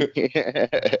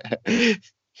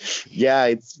 Yeah,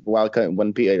 it's welcome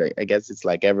when people. I guess it's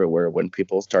like everywhere when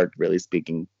people start really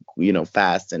speaking,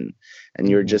 fast, and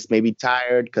you're Mhm. just maybe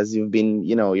tired because you've been,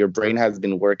 your brain has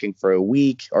been working for a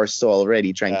week or so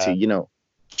already trying to, Yeah.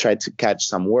 try to catch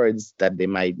some words that you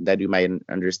might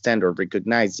understand or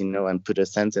recognize, and put a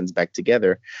sentence back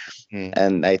together. Mhm.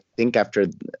 And I think after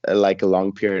like a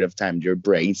long period of time, your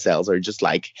brain cells are just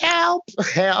like, help,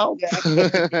 help,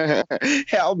 Yeah.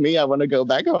 help me. I want to go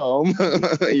back home.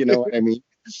 You know what I mean?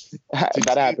 Did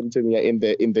That you? happened to me in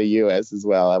the US as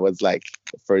well. I was like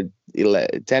for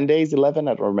 10 days, 11,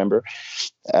 I don't remember.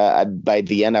 By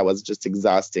the end, I was just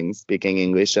exhausting speaking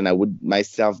English, and I would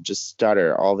myself just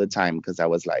stutter all the time because I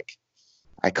was like,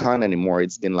 I can't anymore.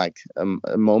 It's been like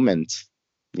a moment,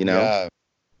 Yeah.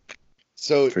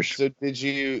 So, for sure.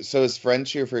 so is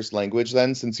French your first language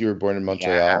then, since you were born in Yeah.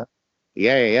 Montreal?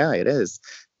 Yeah, it is.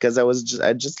 Because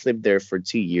I just lived there for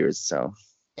 2 years, so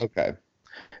Okay.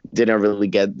 didn't really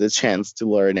get the chance to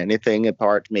learn anything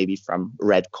apart maybe from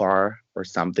red car or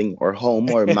something or home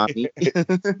or mommy.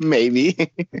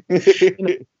 Maybe. You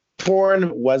know,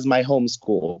 porn was my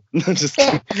homeschool. Just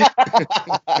kidding.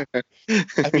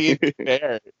 I mean,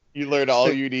 fair. You learn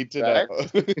all you need to know.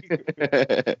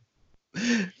 Right?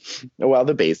 Well,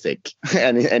 the basic.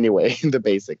 Anyway, the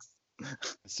basics.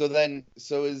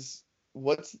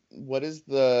 What is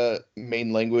the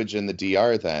main language in the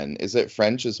DR then? Is it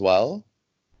French as well?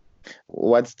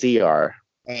 What's DR?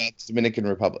 Dominican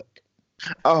Republic.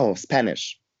 Oh,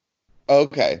 Spanish.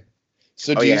 Okay.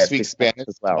 So Oh do you yeah, I speak speak Spanish Spanish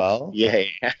as as well. well? Yeah,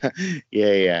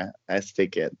 yeah. I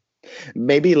speak it.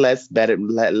 Maybe less better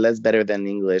than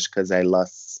English because I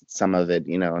lost some of it,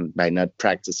 by not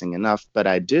practicing enough. But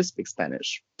I do speak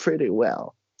Spanish pretty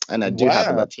well, and I do have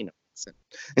a Wow. Latino accent.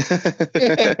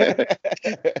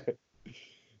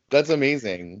 That's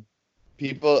amazing. I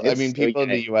mean, It's people in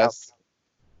the US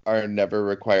are never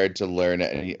required to learn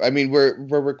any. I mean, we're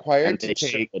and required to they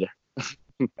should. take,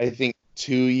 I think,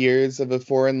 2 years of a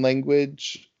foreign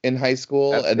language in high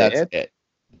school, That's and that's it. it.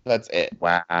 That's it.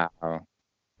 Wow. I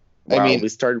Wow, mean, we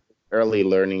started early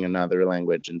learning another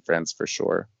language in France for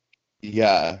sure.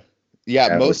 yeah, yeah.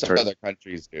 Yeah, we Most started. other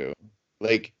countries do.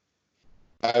 Like,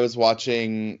 I was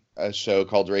watching a show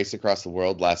called Race Across the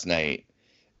World last night,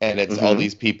 and it's all Hmm.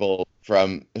 these people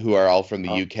who are all from the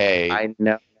Oh, UK. I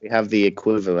know we have the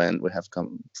equivalent. We have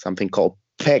something called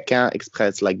Pekin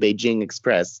Express, like Beijing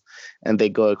Express, and they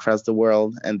go across the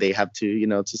world, and they have to,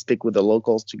 to speak with the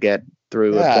locals to get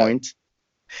through a Yeah, point.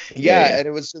 Yeah, yeah, yeah, and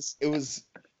it was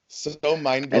so and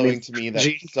mind-blowing it's to me that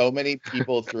G. so many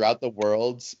people throughout the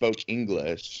world spoke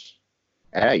English.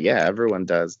 Yeah, everyone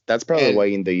does. That's probably And why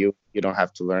in the U you don't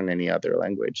have to learn any other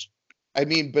language. I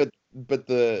mean, but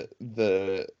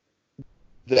the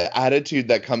attitude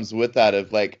that comes with that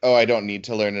of like, oh, I don't need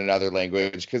to learn another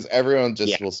language because everyone Yeah.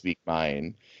 just will speak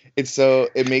mine.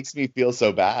 It makes me feel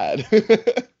so bad.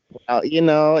 Well,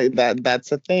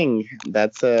 that's a thing.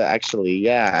 Actually,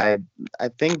 yeah, I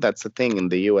think that's a thing in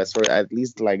the U.S. or at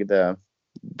least like the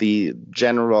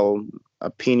general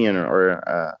opinion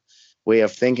or way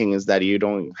of thinking is that you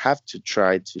don't have to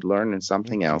try to learn in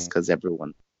something else Mhm. because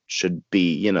everyone should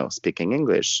be, speaking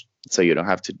English, so you don't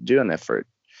have to do an effort,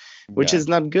 which Yeah. is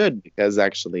not good because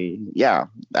actually, yeah,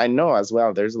 I know as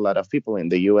well. There's a lot of people in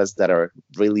the U.S. that are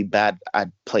really bad at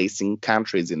placing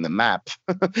countries in the map.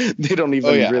 They don't Oh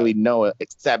even yeah. really know it,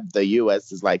 except the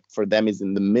U.S. is like for them is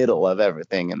in the middle of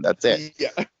everything, and that's it.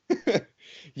 Yeah.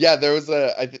 Yeah, there was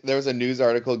a news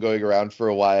article going around for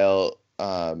a while,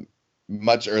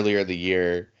 much earlier the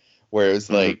year, where it was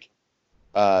Hmm. like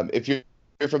If you're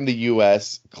from the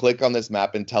US, click on this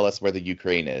map and tell us where the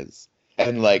Ukraine is.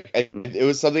 And like it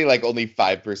was something like only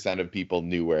 5% of people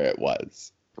knew where it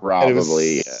was. And it was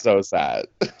Probably. so sad.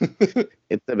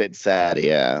 It's a bit sad,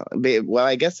 yeah. Well,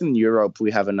 I guess in Europe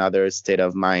we have another state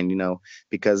of mind,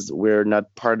 because we're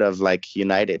not part of like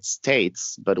United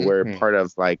States, but we're Mhm. part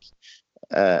of like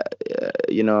a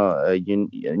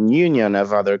union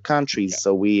of other countries. Yeah.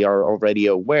 So we are already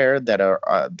aware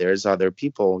that there's other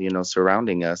people,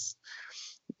 surrounding us.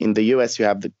 In the U.S., you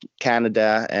have the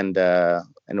Canada and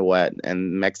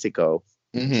Mexico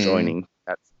Mhm. joining.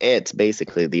 That's it,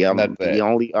 basically. That's The it.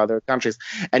 only other countries,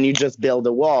 and you just build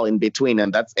a wall in between,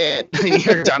 and that's it.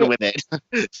 You're done with it.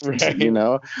 you Right.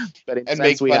 know. But in And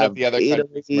France, make we fun of have the other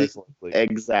countries Italy. mercilessly.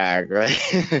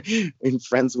 Exactly. In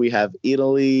France, we have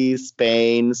Italy,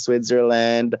 Spain,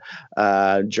 Switzerland,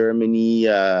 Germany.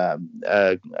 What's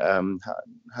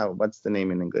the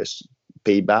name in English?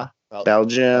 Pays-Bas,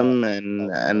 Belgium, and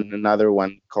Belgium. another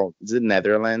one called, is it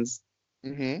Netherlands?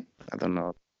 Hmm. I don't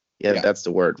know. Yeah, Yeah. that's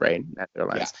the word, right? Yeah.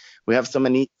 Netherlands. We have so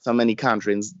many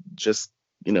countries just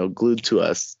glued to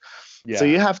us. So Yeah.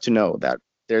 you have to know that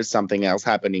there's something else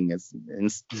happening.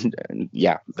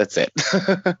 Yeah, that's it.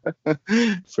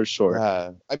 For sure.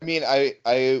 Yeah. I mean,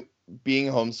 I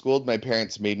being homeschooled, my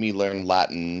parents made me learn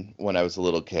Latin when I was a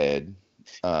little kid.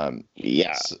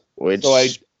 Yeah, So, so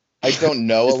which I don't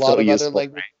know a is so lot of other useful,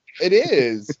 languages. It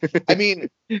is. I mean,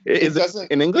 right? Is it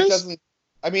in it English? doesn't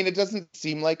I mean, it doesn't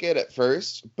seem like it at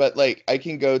first, but like I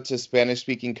can go to Spanish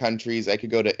speaking countries, I could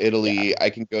go to Yeah, Italy,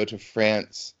 I can go to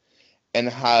France and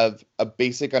have a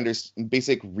basic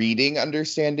reading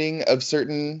understanding of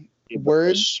certain words.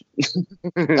 gibberish.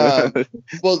 Um,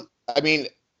 well, I mean,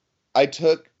 I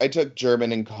took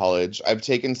German in college. I've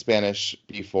taken Spanish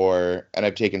before, and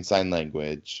I've taken sign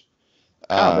language.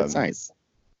 Oh, that's Um, nice.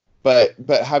 but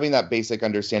having that basic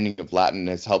understanding of Latin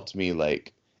has helped me,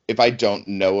 like, if I don't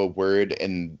know a word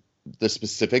in the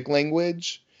specific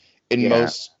language, in Yeah,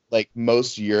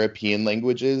 most European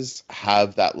languages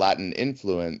have that Latin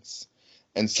influence.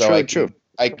 And so true, true.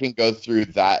 I can go through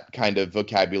that kind of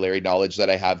vocabulary knowledge that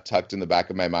I have tucked in the back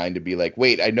of my mind to be like,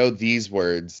 wait, I know these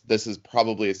words. This is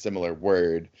probably a similar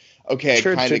word. Okay, I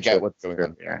True, kind true, of get true. what's That's going true.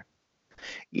 on Yeah. here.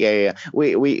 Yeah, yeah.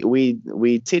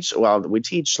 We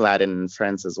teach Latin in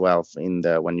France as well. In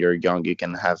the When you're young, you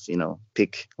can have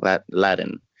pick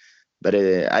Latin, but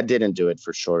I didn't do it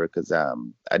for sure because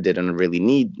I didn't really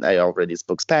need. I already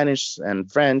spoke Spanish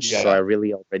and French, so I Yeah.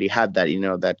 really already had that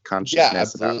that Yeah,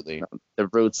 consciousness about absolutely. the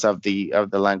roots of the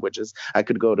languages. I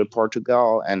could go to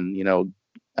Portugal and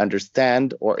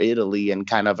understand, or Italy and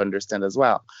kind of understand as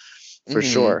well, for Hmm.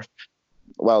 sure.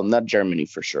 Well, not Germany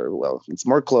for sure. Well, it's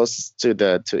more close to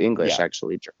English Yeah,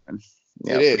 actually, German. it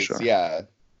Yeah, for is. sure. Yeah.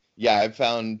 Yeah, I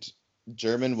found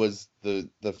German was the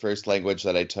first language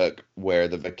that I took where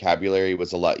the vocabulary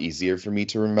was a lot easier for me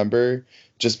to remember,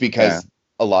 just Yeah, because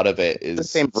a lot of it the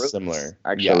is same roots similar.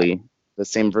 Yeah. actually. The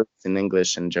same roots in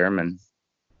English and German.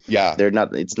 Yeah. They're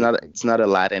not. It's not. It's not a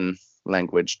Latin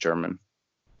language, German.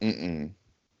 Mm-mm.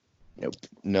 Nope.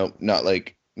 Nope, not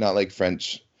like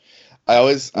French. I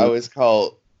always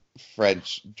call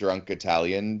French drunk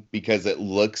Italian because it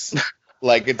looks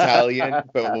like Italian,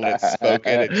 but when it's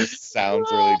spoken, it just sounds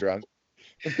really drunk.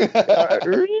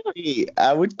 Really?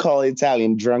 I would call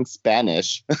Italian drunk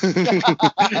Spanish.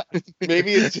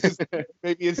 Maybe it's just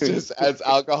maybe it's just as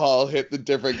alcohol hit the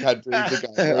different countries, it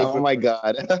got worse Oh and my worse.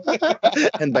 God.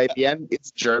 And by the end,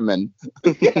 it's German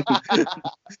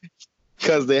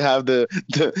because they have the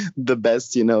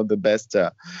best, the best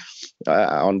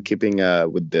on keeping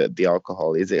with the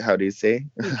alcohol. Is it, how do you say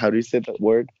that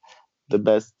word? The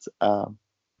best,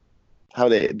 how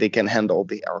they can handle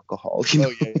the alcohol.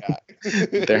 Oh yeah, yeah.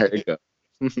 There you go.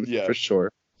 Yeah. For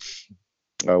sure.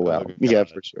 Oh Oh well, yeah, god.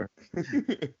 for sure.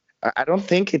 I don't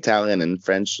think Italian and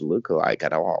French look alike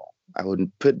at all. I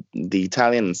would put the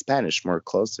Italian and Spanish more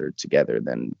closer together So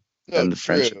than the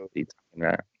French and true. the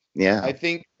Italian. Right? Yeah. I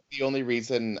think the only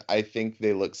reason I think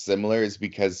they look similar is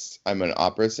because I'm an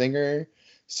opera singer.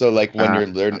 So like Uh, when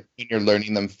you're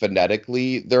learning them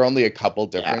phonetically, there are only a couple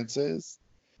yeah. differences.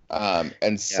 And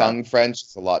Yeah. sung French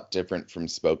is a lot different from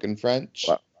spoken French.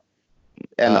 Well,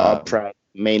 and Um, opera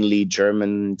mainly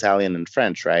German, Italian, and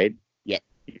French, right? yeah,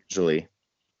 Usually.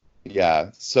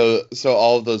 yeah. So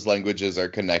all of those languages are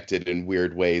connected in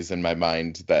weird ways in my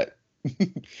mind that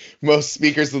most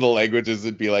speakers of the languages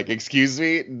would be like, "Excuse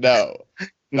me, no,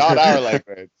 not our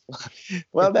language."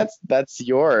 Well, that's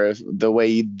the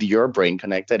way your brain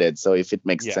connected it. So if it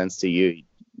makes Yeah, sense to you,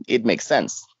 it makes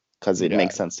sense because it yeah,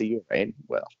 makes sense to you, right?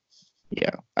 Well,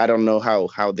 Yeah, I don't know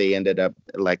how they ended up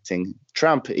electing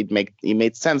Trump. It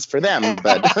made sense for them,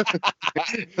 but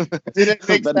Did it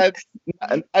make but sense?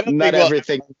 I don't not think we'll ever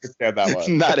everything understand that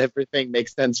one. not everything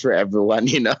makes sense for everyone,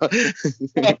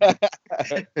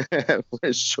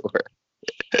 for sure.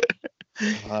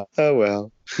 Oh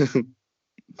well.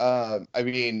 I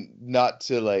mean, not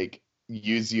to like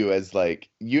use you as like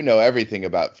you know everything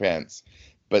about France,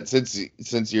 but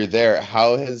since you're there,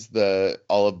 how has the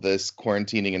all of this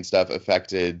quarantining and stuff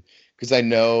affected? Because I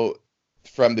know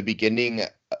from the beginning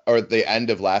or the end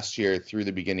of last year through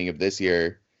the beginning of this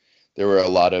year, there were a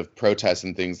lot of protests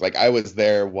and things. Like I was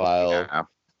there while Yeah.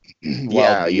 while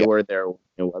Yeah, the you were there when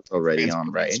it was already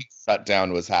on, right? transportation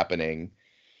shutdown was happening.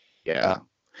 Uh, Yeah.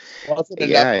 wasn't enough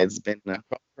Yeah, it's been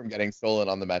from getting stolen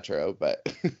on the metro, but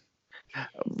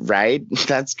right.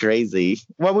 That's crazy.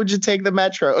 What would you take the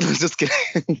metro? Just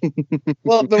kidding.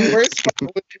 well, the worst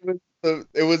part was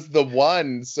it was the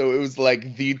one, so it was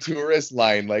like the tourist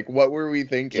line. Like, what were we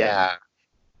thinking? Yeah.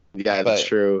 Yeah, But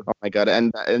true. Oh my God.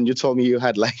 And you told me you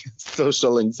had like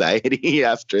social anxiety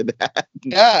after that.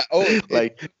 yeah, oh, it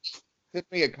Like, took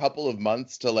me a couple of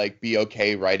months to like be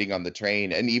okay riding on the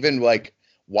train, and even like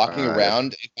walking uh,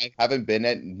 around. If I haven't been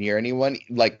near anyone,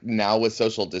 like now with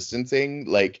social distancing,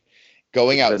 like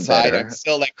going even outside, I'm better.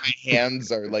 still like my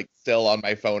hands are like still on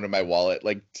my phone and my wallet.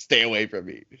 Like, stay away from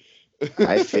me.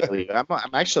 I feel you. I'm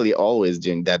actually always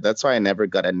doing that. That's why I never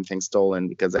got anything stolen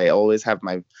because I always have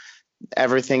my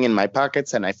everything in my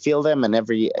pockets and I feel them and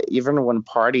even when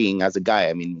partying as a guy,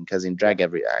 I mean, because in drag I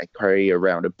carry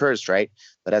around a purse, right?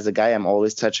 But as a guy, I'm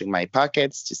always touching my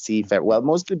pockets to see if well,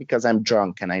 mostly because I'm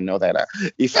drunk and I know that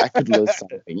if I could lose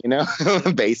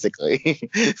something, basically.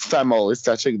 So I'm always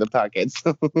touching the pockets.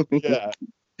 Yeah.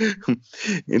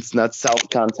 It's not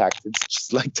self-contact, it's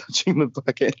just like touching the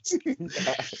pockets.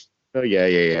 Yeah. Oh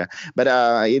yeah. But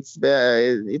it's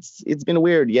been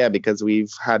weird, yeah, because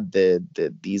we've had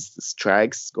these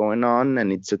strikes going on,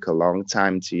 and it took a long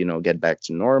time to get back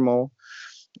to normal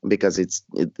because it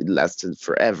lasted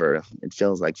forever. It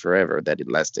feels like forever that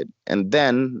it lasted, and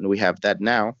then we have that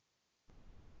now,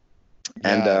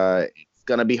 and Yeah. it's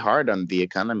gonna be hard on the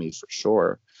economy for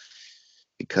sure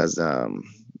because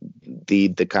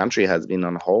the country has been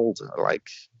on hold like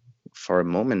for a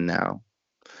moment now.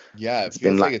 Yeah, it It's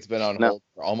been feels like like it's been on no. hold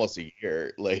for almost a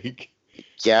year. Like,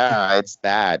 Yeah, it's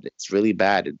bad. It's really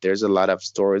bad. There's a lot of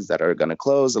stores that are going to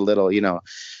close, a little,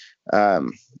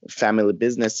 um, family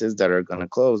businesses that are going to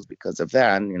close because of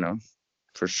that,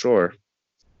 for sure.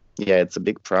 Yeah, it's a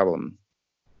big problem.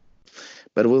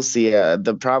 But we'll see.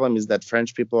 The problem is that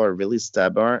French people are really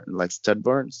stubborn, like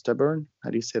stubborn. How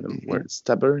do you say the mhm, word?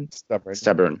 Stubborn? stubborn.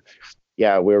 Stubborn.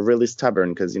 Yeah, we're really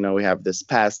stubborn because we have this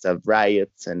past of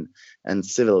riots and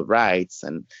civil rights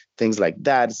and things like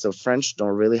that. So French don't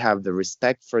really have the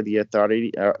respect for the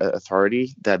authority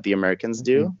that the Americans Mhm.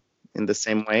 do in the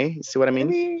same way. You see what I I mean?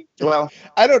 mean, Well,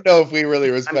 I don't know if we really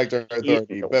I mean, respect our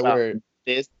authority, but well, we're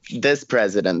this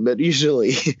president, but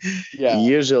usually, yeah,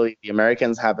 usually the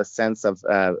Americans have a sense of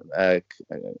yeah,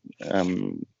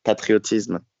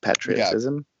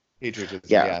 patriotism. patriotism.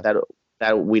 Yeah, Yeah.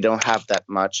 that we don't have that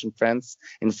much in France.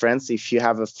 In France, if you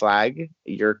have a flag,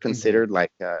 you're Mhm. considered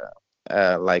like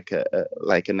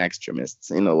an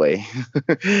extremist in a way.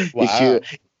 if Wow. you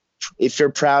if you're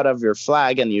proud of your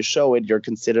flag and you show it, you're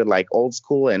considered like old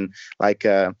school and like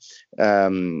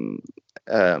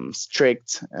um,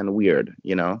 strict and weird.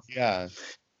 Yeah.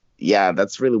 Yeah,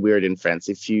 that's really weird in France.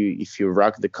 If you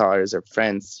rock the colors of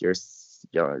France, you're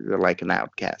like an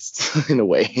outcast in a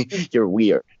way. You're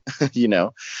weird, you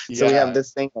know. So we have Yeah.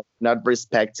 this thing of not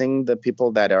respecting the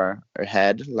people that are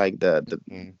ahead, like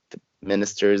Mhm. the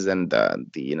ministers and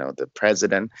the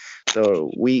president.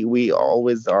 So we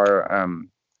always are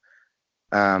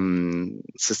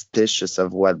suspicious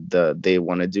of what they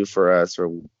want to do for us, or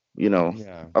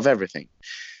Yeah. of everything.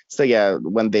 So yeah,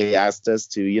 when they asked us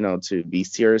to to be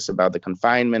serious about the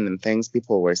confinement and things,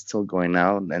 people were still going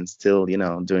out and still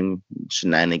doing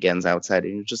shenanigans outside,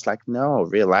 and you're just like, no,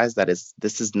 realize that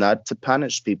this is not to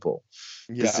punish people.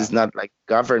 This is Yeah. not like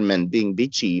government being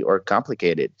bitchy or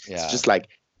complicated. It's Yeah. just like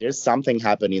there's something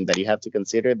happening that you have to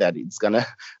consider, that it's gonna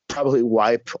probably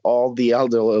wipe all the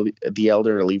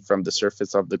elderly from the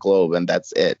surface of the globe, and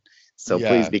that's it. So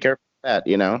please Yeah. be careful of that.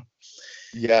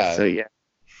 Yeah. So yeah.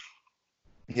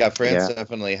 Yeah. France Yeah.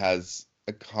 definitely has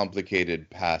a complicated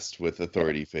past with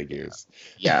authority Yeah. figures.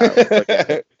 Yeah, forget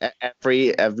it.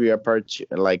 Every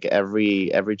like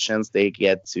every chance they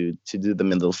get to do the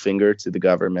middle finger to the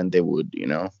government, they would,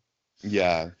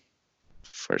 Yeah.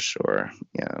 for sure.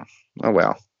 Yeah. Oh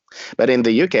well. But in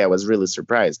the UK, I was really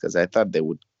surprised because I thought they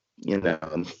would, you know,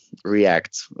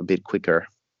 react a bit quicker.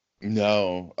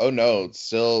 No. Oh no. It's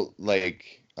still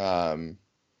like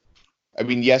I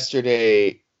mean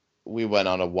yesterday we went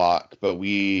on a walk, but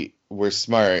we were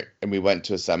smart and we went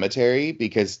to a cemetery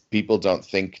because people don't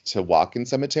think to walk in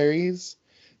cemeteries.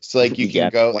 So like you can Yeah,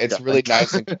 go, what it's the really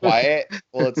nice and quiet.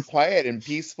 Well, it's quiet and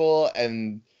peaceful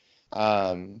and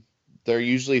um they're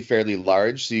usually fairly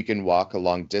large so you can walk a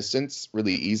long distance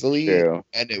really easily True.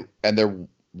 and there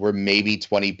were maybe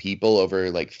 20 people over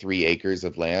like 3 acres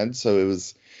of land, so it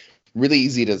was really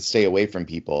easy to stay away from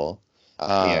people.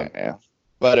 Yeah, Um, yeah.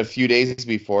 but a few days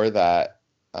before that,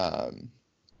 um,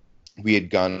 we had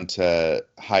gone to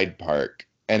Hyde Park,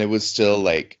 and it was still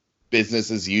like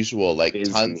business as usual, like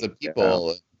tons Busy. of Yeah.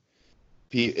 people.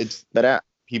 It's But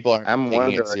people aren't I'm taking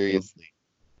it wondering. seriously.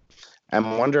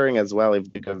 I'm wondering as well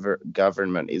if the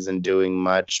government isn't doing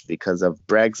much because of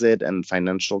Brexit and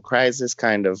financial crisis,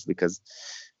 kind of, because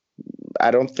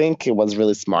I don't think it was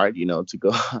really smart, to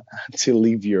go to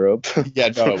leave Europe Yeah,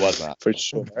 no, it wasn't. for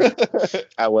sure.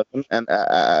 I wasn't, and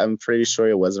I'm pretty sure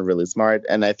it wasn't really smart.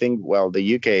 And I think, well,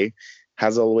 the UK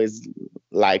has always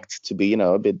liked to be,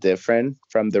 a bit different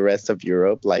from the rest of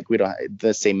Europe. Like we don't have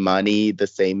the same money, the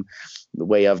same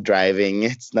way of driving.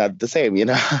 It's not the same,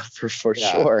 for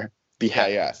Yeah, sure. yeah,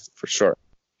 yeah, Behave for sure.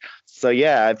 So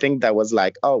yeah, I think that was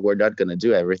like, oh, we're not gonna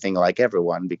do everything like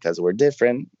everyone because we're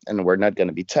different and we're not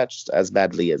gonna be touched as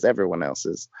badly as everyone else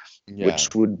is, yeah,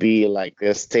 which would be like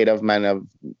a state of mind of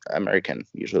American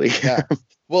usually. yeah.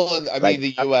 Well, I mean, Like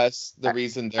the U.S., the I,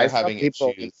 reason I they're saw having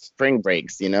people in issues. spring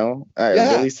breaks, I Yeah,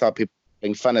 really saw people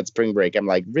having fun at spring break. I'm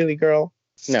like, really, girl?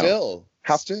 No.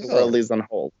 Half the world still. is on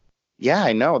hold. Yeah,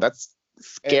 I know. That's And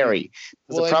scary. Because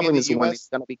well, the I mean, problem the is when it's U.S.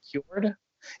 gonna be cured,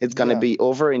 it's gonna Yeah, be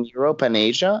over in Europe and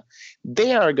Asia.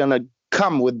 They are gonna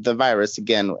come with the virus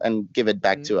again and give it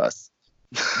back mhm, to us.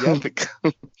 yep.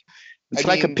 I It's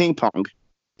like a mean, ping pong.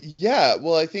 yeah,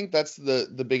 well, I think that's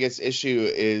the biggest issue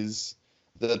is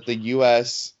that the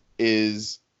US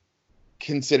is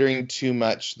considering too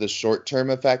much the short-term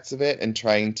effects of it and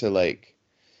trying to like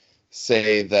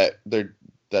say that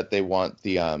they want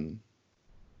the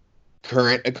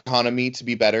current economy to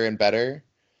be better and better.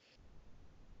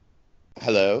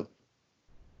 Hello?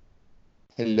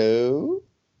 Hello?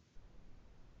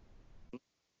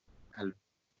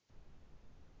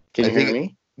 Can I you hear think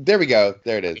me? there we go.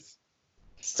 There it is.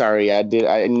 Sorry, I did.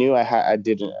 I knew I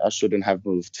didn't. I shouldn't have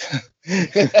moved.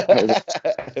 I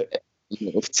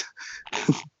moved.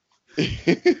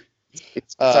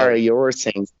 um Sorry, you were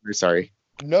saying. Sorry.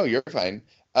 No, you're fine.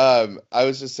 I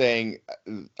was just saying,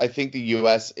 I think the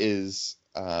U.S. is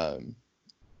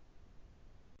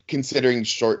considering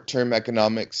short-term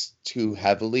economics too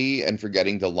heavily and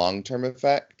forgetting the long-term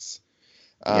effects.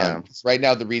 Yeah, 'Cause right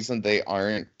now, the reason they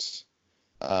aren't,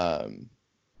 um,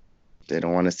 they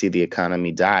don't want to see the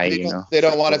economy die. they For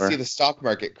don't want to see sure. the stock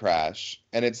market crash.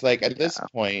 And it's like at this Yeah.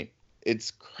 point,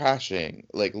 it's crashing.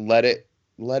 Like let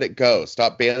it go.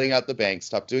 Stop bailing out the banks.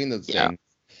 Stop doing those Yeah. things.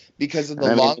 Because in the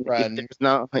I mean, long if run, there's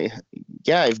no,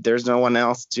 yeah, if there's no one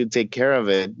else to take care of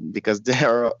it because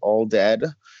they're all dead,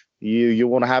 you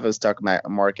won't have a stock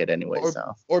market anyway. or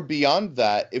So or beyond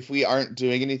that, if we aren't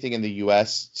doing anything in the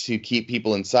US to keep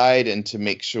people inside and to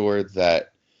make sure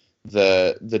that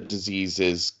the disease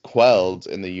is quelled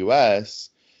in the US,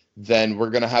 then we're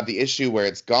going to have the issue where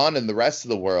it's gone in the rest of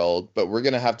the world, but we're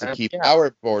going to have to keep yeah, our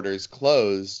borders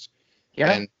closed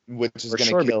yeah, and which is for going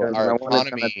to sure kill because our no one is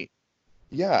gonna economy.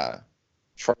 Yeah.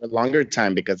 for a longer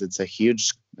time because it's a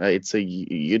huge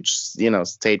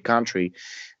state country,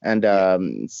 and Yeah.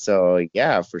 so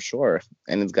yeah, for sure,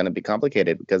 and it's gonna be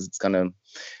complicated because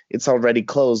it's already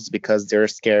closed because they're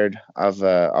scared of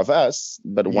us,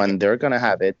 but Yeah. when they're gonna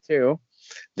have it too,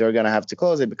 they're gonna have to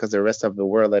close it because the rest of the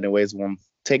world anyways won't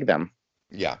take them.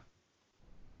 Yeah.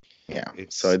 Yeah, so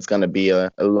It's it's gonna be a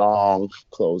long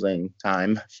closing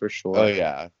time for oh sure.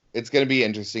 yeah. It's going to be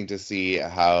interesting to see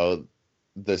how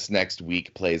this next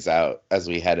week plays out as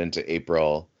we head into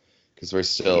April because we're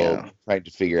still Yeah. trying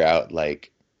to figure out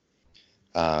like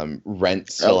rent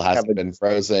Oh, still we have hasn't been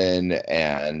frozen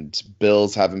and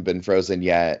bills haven't been frozen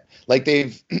yet. Like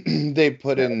they've they've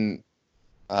put in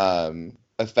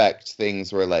effect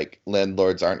things where like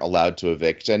landlords aren't allowed to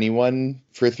evict anyone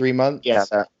for 3 months. yeah,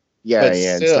 But yeah,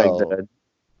 it's like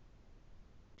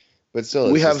still,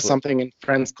 we it's have just like, something in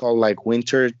France called like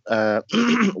winter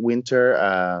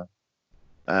winter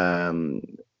um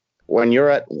when you're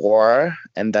at war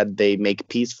and that they make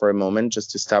peace for a moment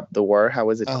just to stop the war. How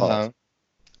is it called? uh-huh.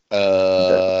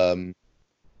 The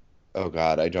Oh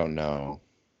God, I don't know.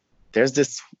 There's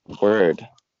this word.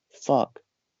 Fuck.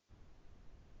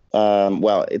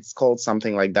 Well, it's called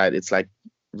something like that. It's like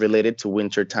related to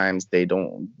winter times.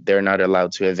 They're not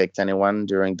allowed to evict anyone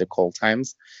during the cold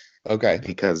times Okay.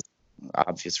 because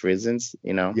obvious reasons,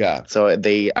 Yeah. So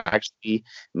they actually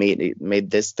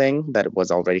made this thing that was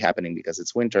already happening because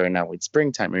it's winter and now it's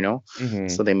springtime, Mm-hmm.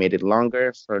 So they made it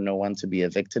longer for no one to be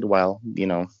evicted while,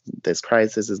 this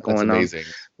crisis is That's going on. amazing.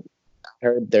 I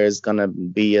heard there's gonna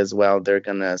be as well, they're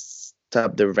gonna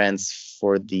stop the rents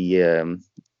for the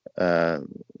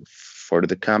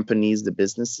companies, the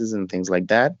businesses and things like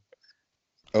that.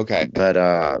 Okay.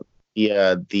 But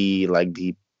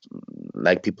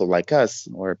like people like us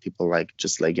or people like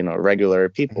just like regular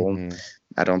people, Mm-hmm.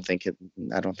 I don't think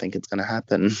it's gonna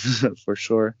happen for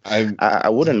sure. I'm I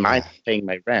wouldn't mind paying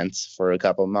my rent for a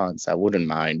couple months. I wouldn't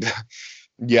mind.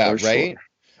 Yeah, For right? sure.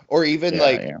 Or even Yeah,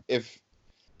 like yeah. if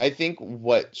I think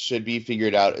what should be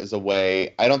figured out is a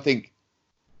way. I don't think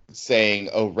saying,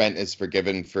 oh, rent is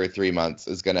forgiven for 3 months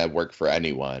is going to work for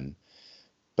anyone.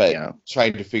 But Yeah.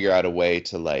 trying to figure out a way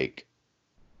to like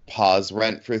pause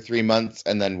rent for 3 months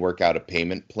and then work out a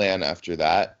payment plan after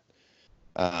that.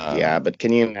 Yeah, but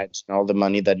can you imagine all the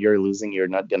money that you're losing? You're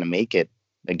not gonna make it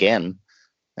again,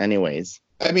 anyways.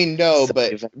 I mean, no, So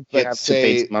but if you have to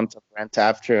pay say 2 months of rent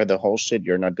after the whole shit,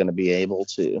 you're not gonna be able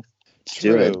to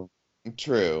do it.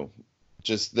 true.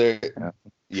 Just there, Yeah.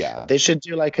 yeah. They should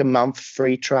do like a month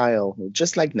free trial,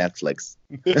 just like Netflix.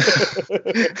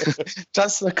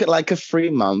 Just look at like a free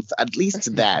month, at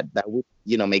least that would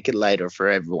make it lighter for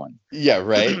everyone. Yeah,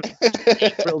 right.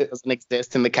 April doesn't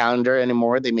exist in the calendar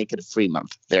anymore. They make it a free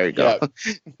month. There you go.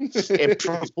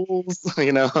 April Fools,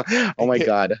 Oh my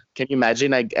God. Can you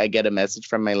imagine? I get a message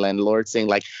from my landlord saying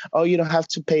like, oh, you don't have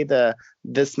to pay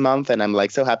this month. And I'm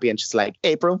like so happy. And she's like,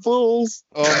 April Fools.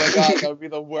 Oh my God, that would be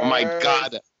the worst. Oh my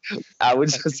God. I would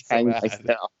just hang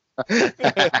myself.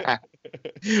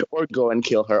 Or go and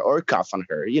kill her or cough on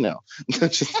her,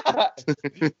 Just,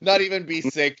 not even be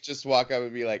sick, just walk up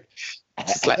and be like,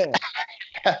 just like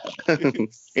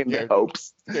in the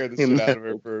hopes. Scare the shit out of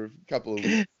her for a couple of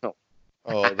weeks.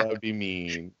 Oh, that would be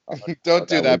mean. Don't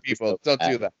do that, people. Don't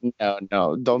do that.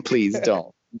 No, don't, please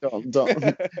don't.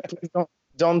 Please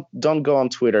don't go on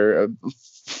Twitter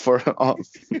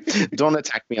don't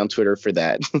attack me on Twitter for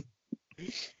that.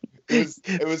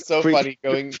 It was so funny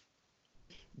going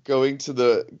to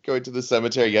the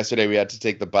cemetery yesterday. We had to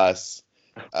take the bus.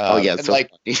 And so like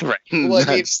funny, right? Well,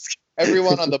 I mean,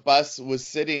 everyone on the bus was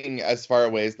sitting as far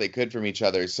away as they could from each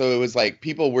other, so it was like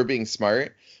people were being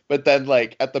smart. But then,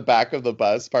 like at the back of the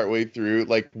bus, partway through,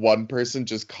 like one person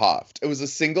just coughed. It was a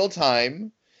single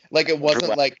time. Like it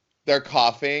wasn't like they're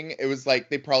coughing. It was like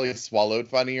they probably swallowed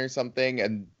funny or something,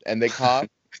 and they coughed.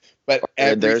 But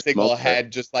every single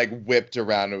head just like whipped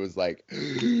around. It was like.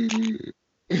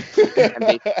 and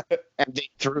they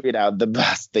threw it out the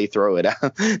bus. They throw it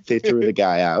out. They threw the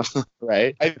guy out,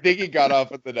 right? I think he got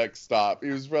off at the next stop. He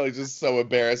was probably just so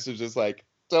embarrassed to just like,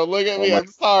 don't look at me. I'm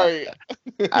sorry.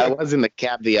 I was in the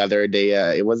cab the other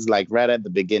day. It was like right at the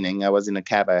beginning. I was in a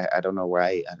cab. I don't know where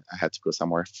I had to go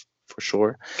somewhere for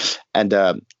sure. And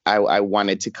I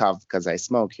wanted to cough because I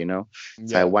smoke, So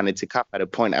I wanted to cough at a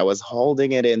point. I was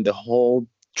holding it in the whole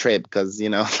trip because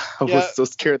I was so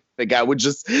scared the guy would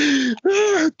just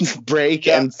break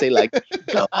and say like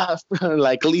go off,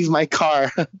 like leave my car.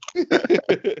 I'm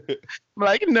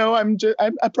like, no,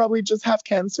 I probably just have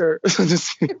cancer.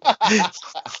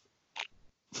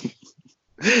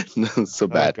 No, so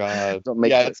bad. Oh God. Don't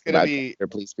make it's gonna be cancer,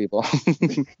 please, people.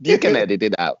 You can edit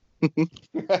it out.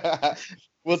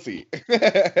 We'll see.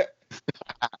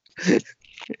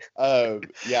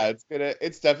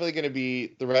 It's definitely gonna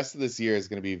be, the rest of this year is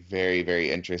gonna be very, very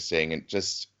interesting, and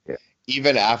just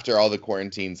even after all the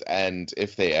quarantines end,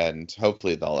 if they end,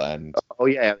 hopefully they'll end. Oh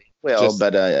yeah, well,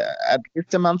 but at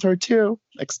least a month or two,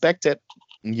 expect it.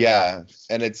 Yeah,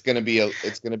 and it's gonna be a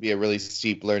really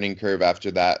steep learning curve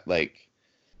after that. Like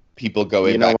people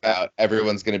going back out,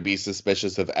 everyone's gonna be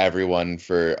suspicious of everyone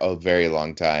for a very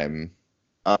long time.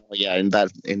 Oh yeah, in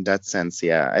that sense,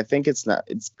 yeah. I think it's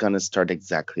gonna start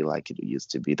exactly like it used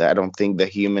to be. I don't think the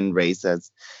human race has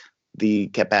the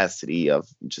capacity of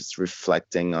just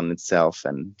reflecting on itself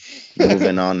and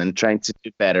moving on and trying to do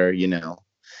better,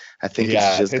 I think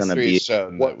it's just gonna be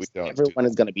everyone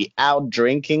is gonna be out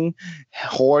drinking,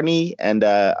 horny, and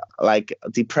like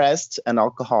depressed and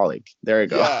alcoholic. There you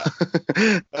go.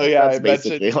 Yeah. Oh yeah, I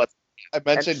mentioned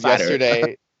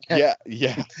yesterday. Yeah.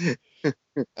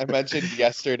 I mentioned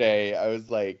yesterday, I was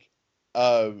like,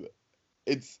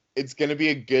 it's gonna be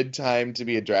a good time to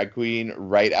be a drag queen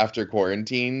right after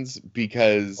quarantines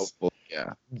because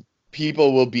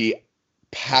people will be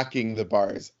packing the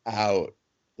bars out.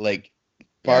 Like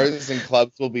bars and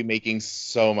clubs will be making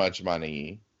so much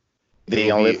money.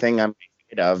 The only thing I'm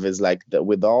afraid of is like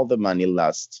with all the money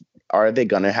lost, are they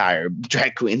gonna hire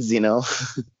drag queens?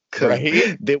 'Cause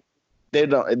Right?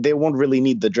 they won't really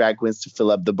need the drag queens to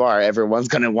fill up the bar. Everyone's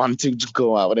gonna want to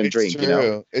go out and It's drink.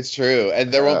 true. It's true.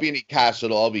 And there Uh, won't be any cash.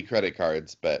 It'll all be credit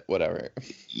cards, but whatever.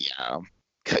 Yeah.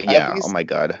 At Yeah. least, Oh my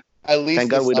God. at least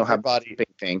Thank the God we don't summer have body, big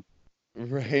thing.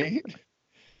 right?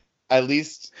 At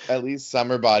least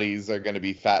summer bodies are going to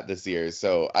be fat this year,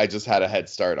 so I just had a head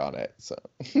start on it. So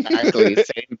Exactly.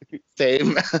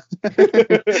 Same.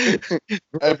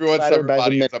 everyone's Better summer by the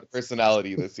body is a minute.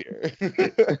 personality this year.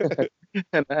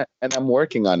 And I'm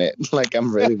working on it. Like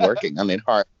I'm really working on it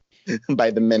hard by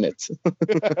the minute.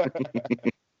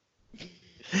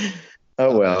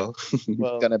 Oh well.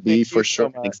 Well, It's gonna be thank you for so sure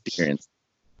an much. experience.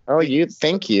 Oh, Thank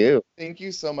thank you. Thank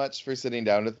you so much for sitting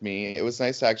down with me. It was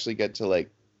nice to actually get to like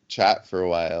chat for a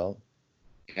while.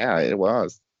 Yeah, it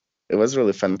was. It was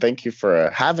really fun. Thank you for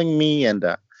having me and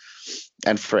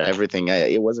for everything.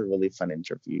 It was a really fun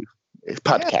interview.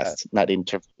 Podcast, not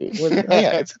interview.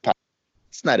 Yeah, it's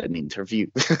not an interview.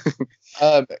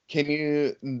 Can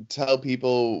you tell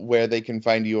people where they can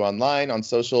find you online, on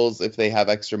socials, if they have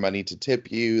extra money to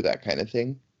tip you, that kind of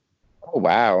thing? Oh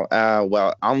wow.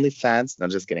 Well, OnlyFans. No,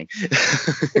 just kidding.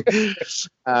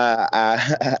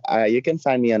 You can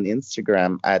find me on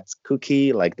Instagram at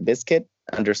cookie like the biscuit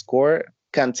 _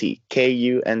 Kunty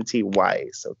Kunty.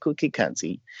 So Cookie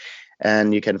Kunty.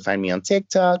 And you can find me on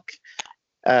TikTok.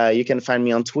 You can find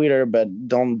me on Twitter, but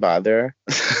don't bother.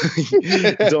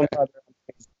 Don't bother on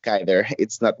Facebook either.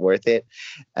 It's not worth it.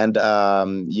 And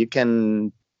you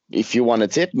can, if you want to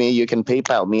tip me, you can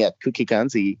PayPal me at Cookie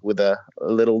Kunty with a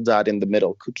little dot in the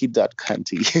middle,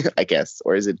 cookie.kunty, I guess.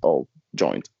 Or is it all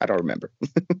joined? I don't remember.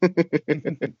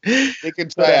 They can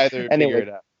try either and anyway, figure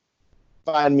it out.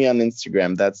 Find me on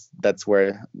Instagram. That's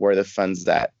where the fun's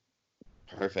at.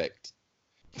 Perfect.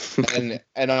 and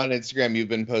on Instagram, you've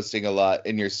been posting a lot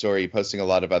in your story, posting a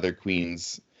lot of other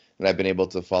queens, and I've been able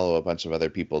to follow a bunch of other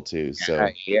people too. So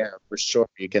yeah, for sure,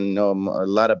 you can know a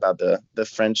lot about the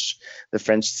French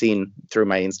scene through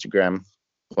my Instagram.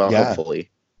 Well, Yeah. hopefully,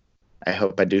 I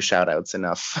hope I do shout outs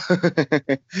enough.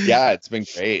 yeah, it's been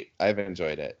great. I've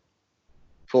enjoyed it.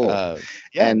 Cool.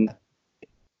 Yeah. And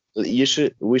we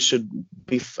should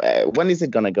be. When is it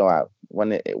gonna go out?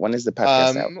 When is the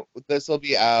podcast out? This will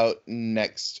be out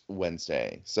next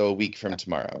Wednesday, so a week from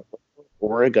tomorrow.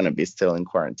 We're gonna be still in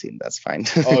quarantine. That's fine.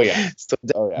 Oh yeah. So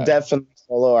yeah. definitely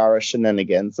follow our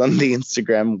shenanigans on the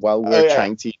Instagram while we're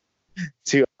trying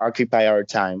to occupy our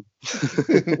time.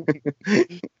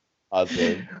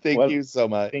 Awesome. Thank you so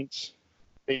much.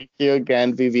 Thank you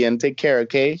again, Vivian. Take care.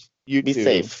 Okay. You be too.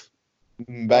 safe.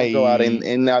 Bye. Don't go out in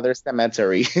another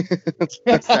cemetery. Take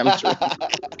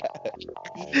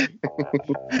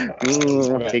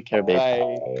care, babe.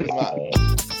 Bye.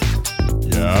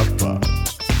 Yeah, but.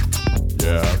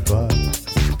 Yeah, but.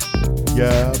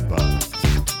 Yeah, but.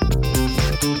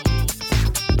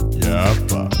 Yeah,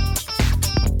 but.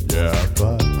 Yeah,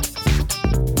 but.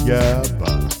 Yeah,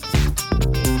 but.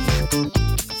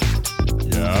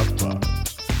 Yeah, but.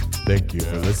 Thank you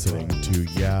for listening to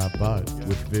Yeah, But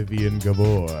with Vivian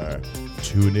Gabor.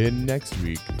 Tune in next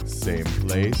week, same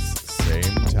place,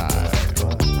 same time.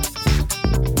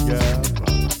 Yeah,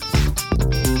 but.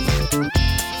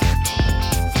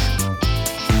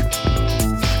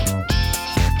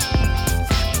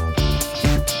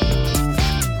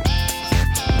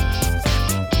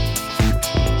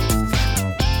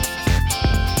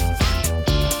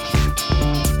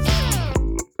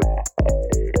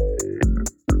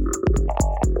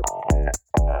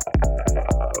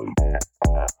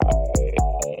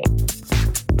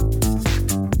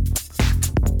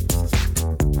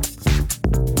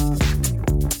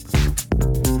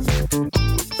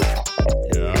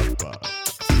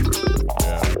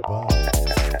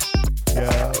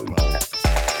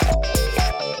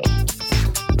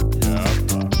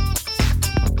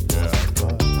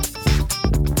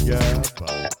 Yeah,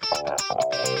 but.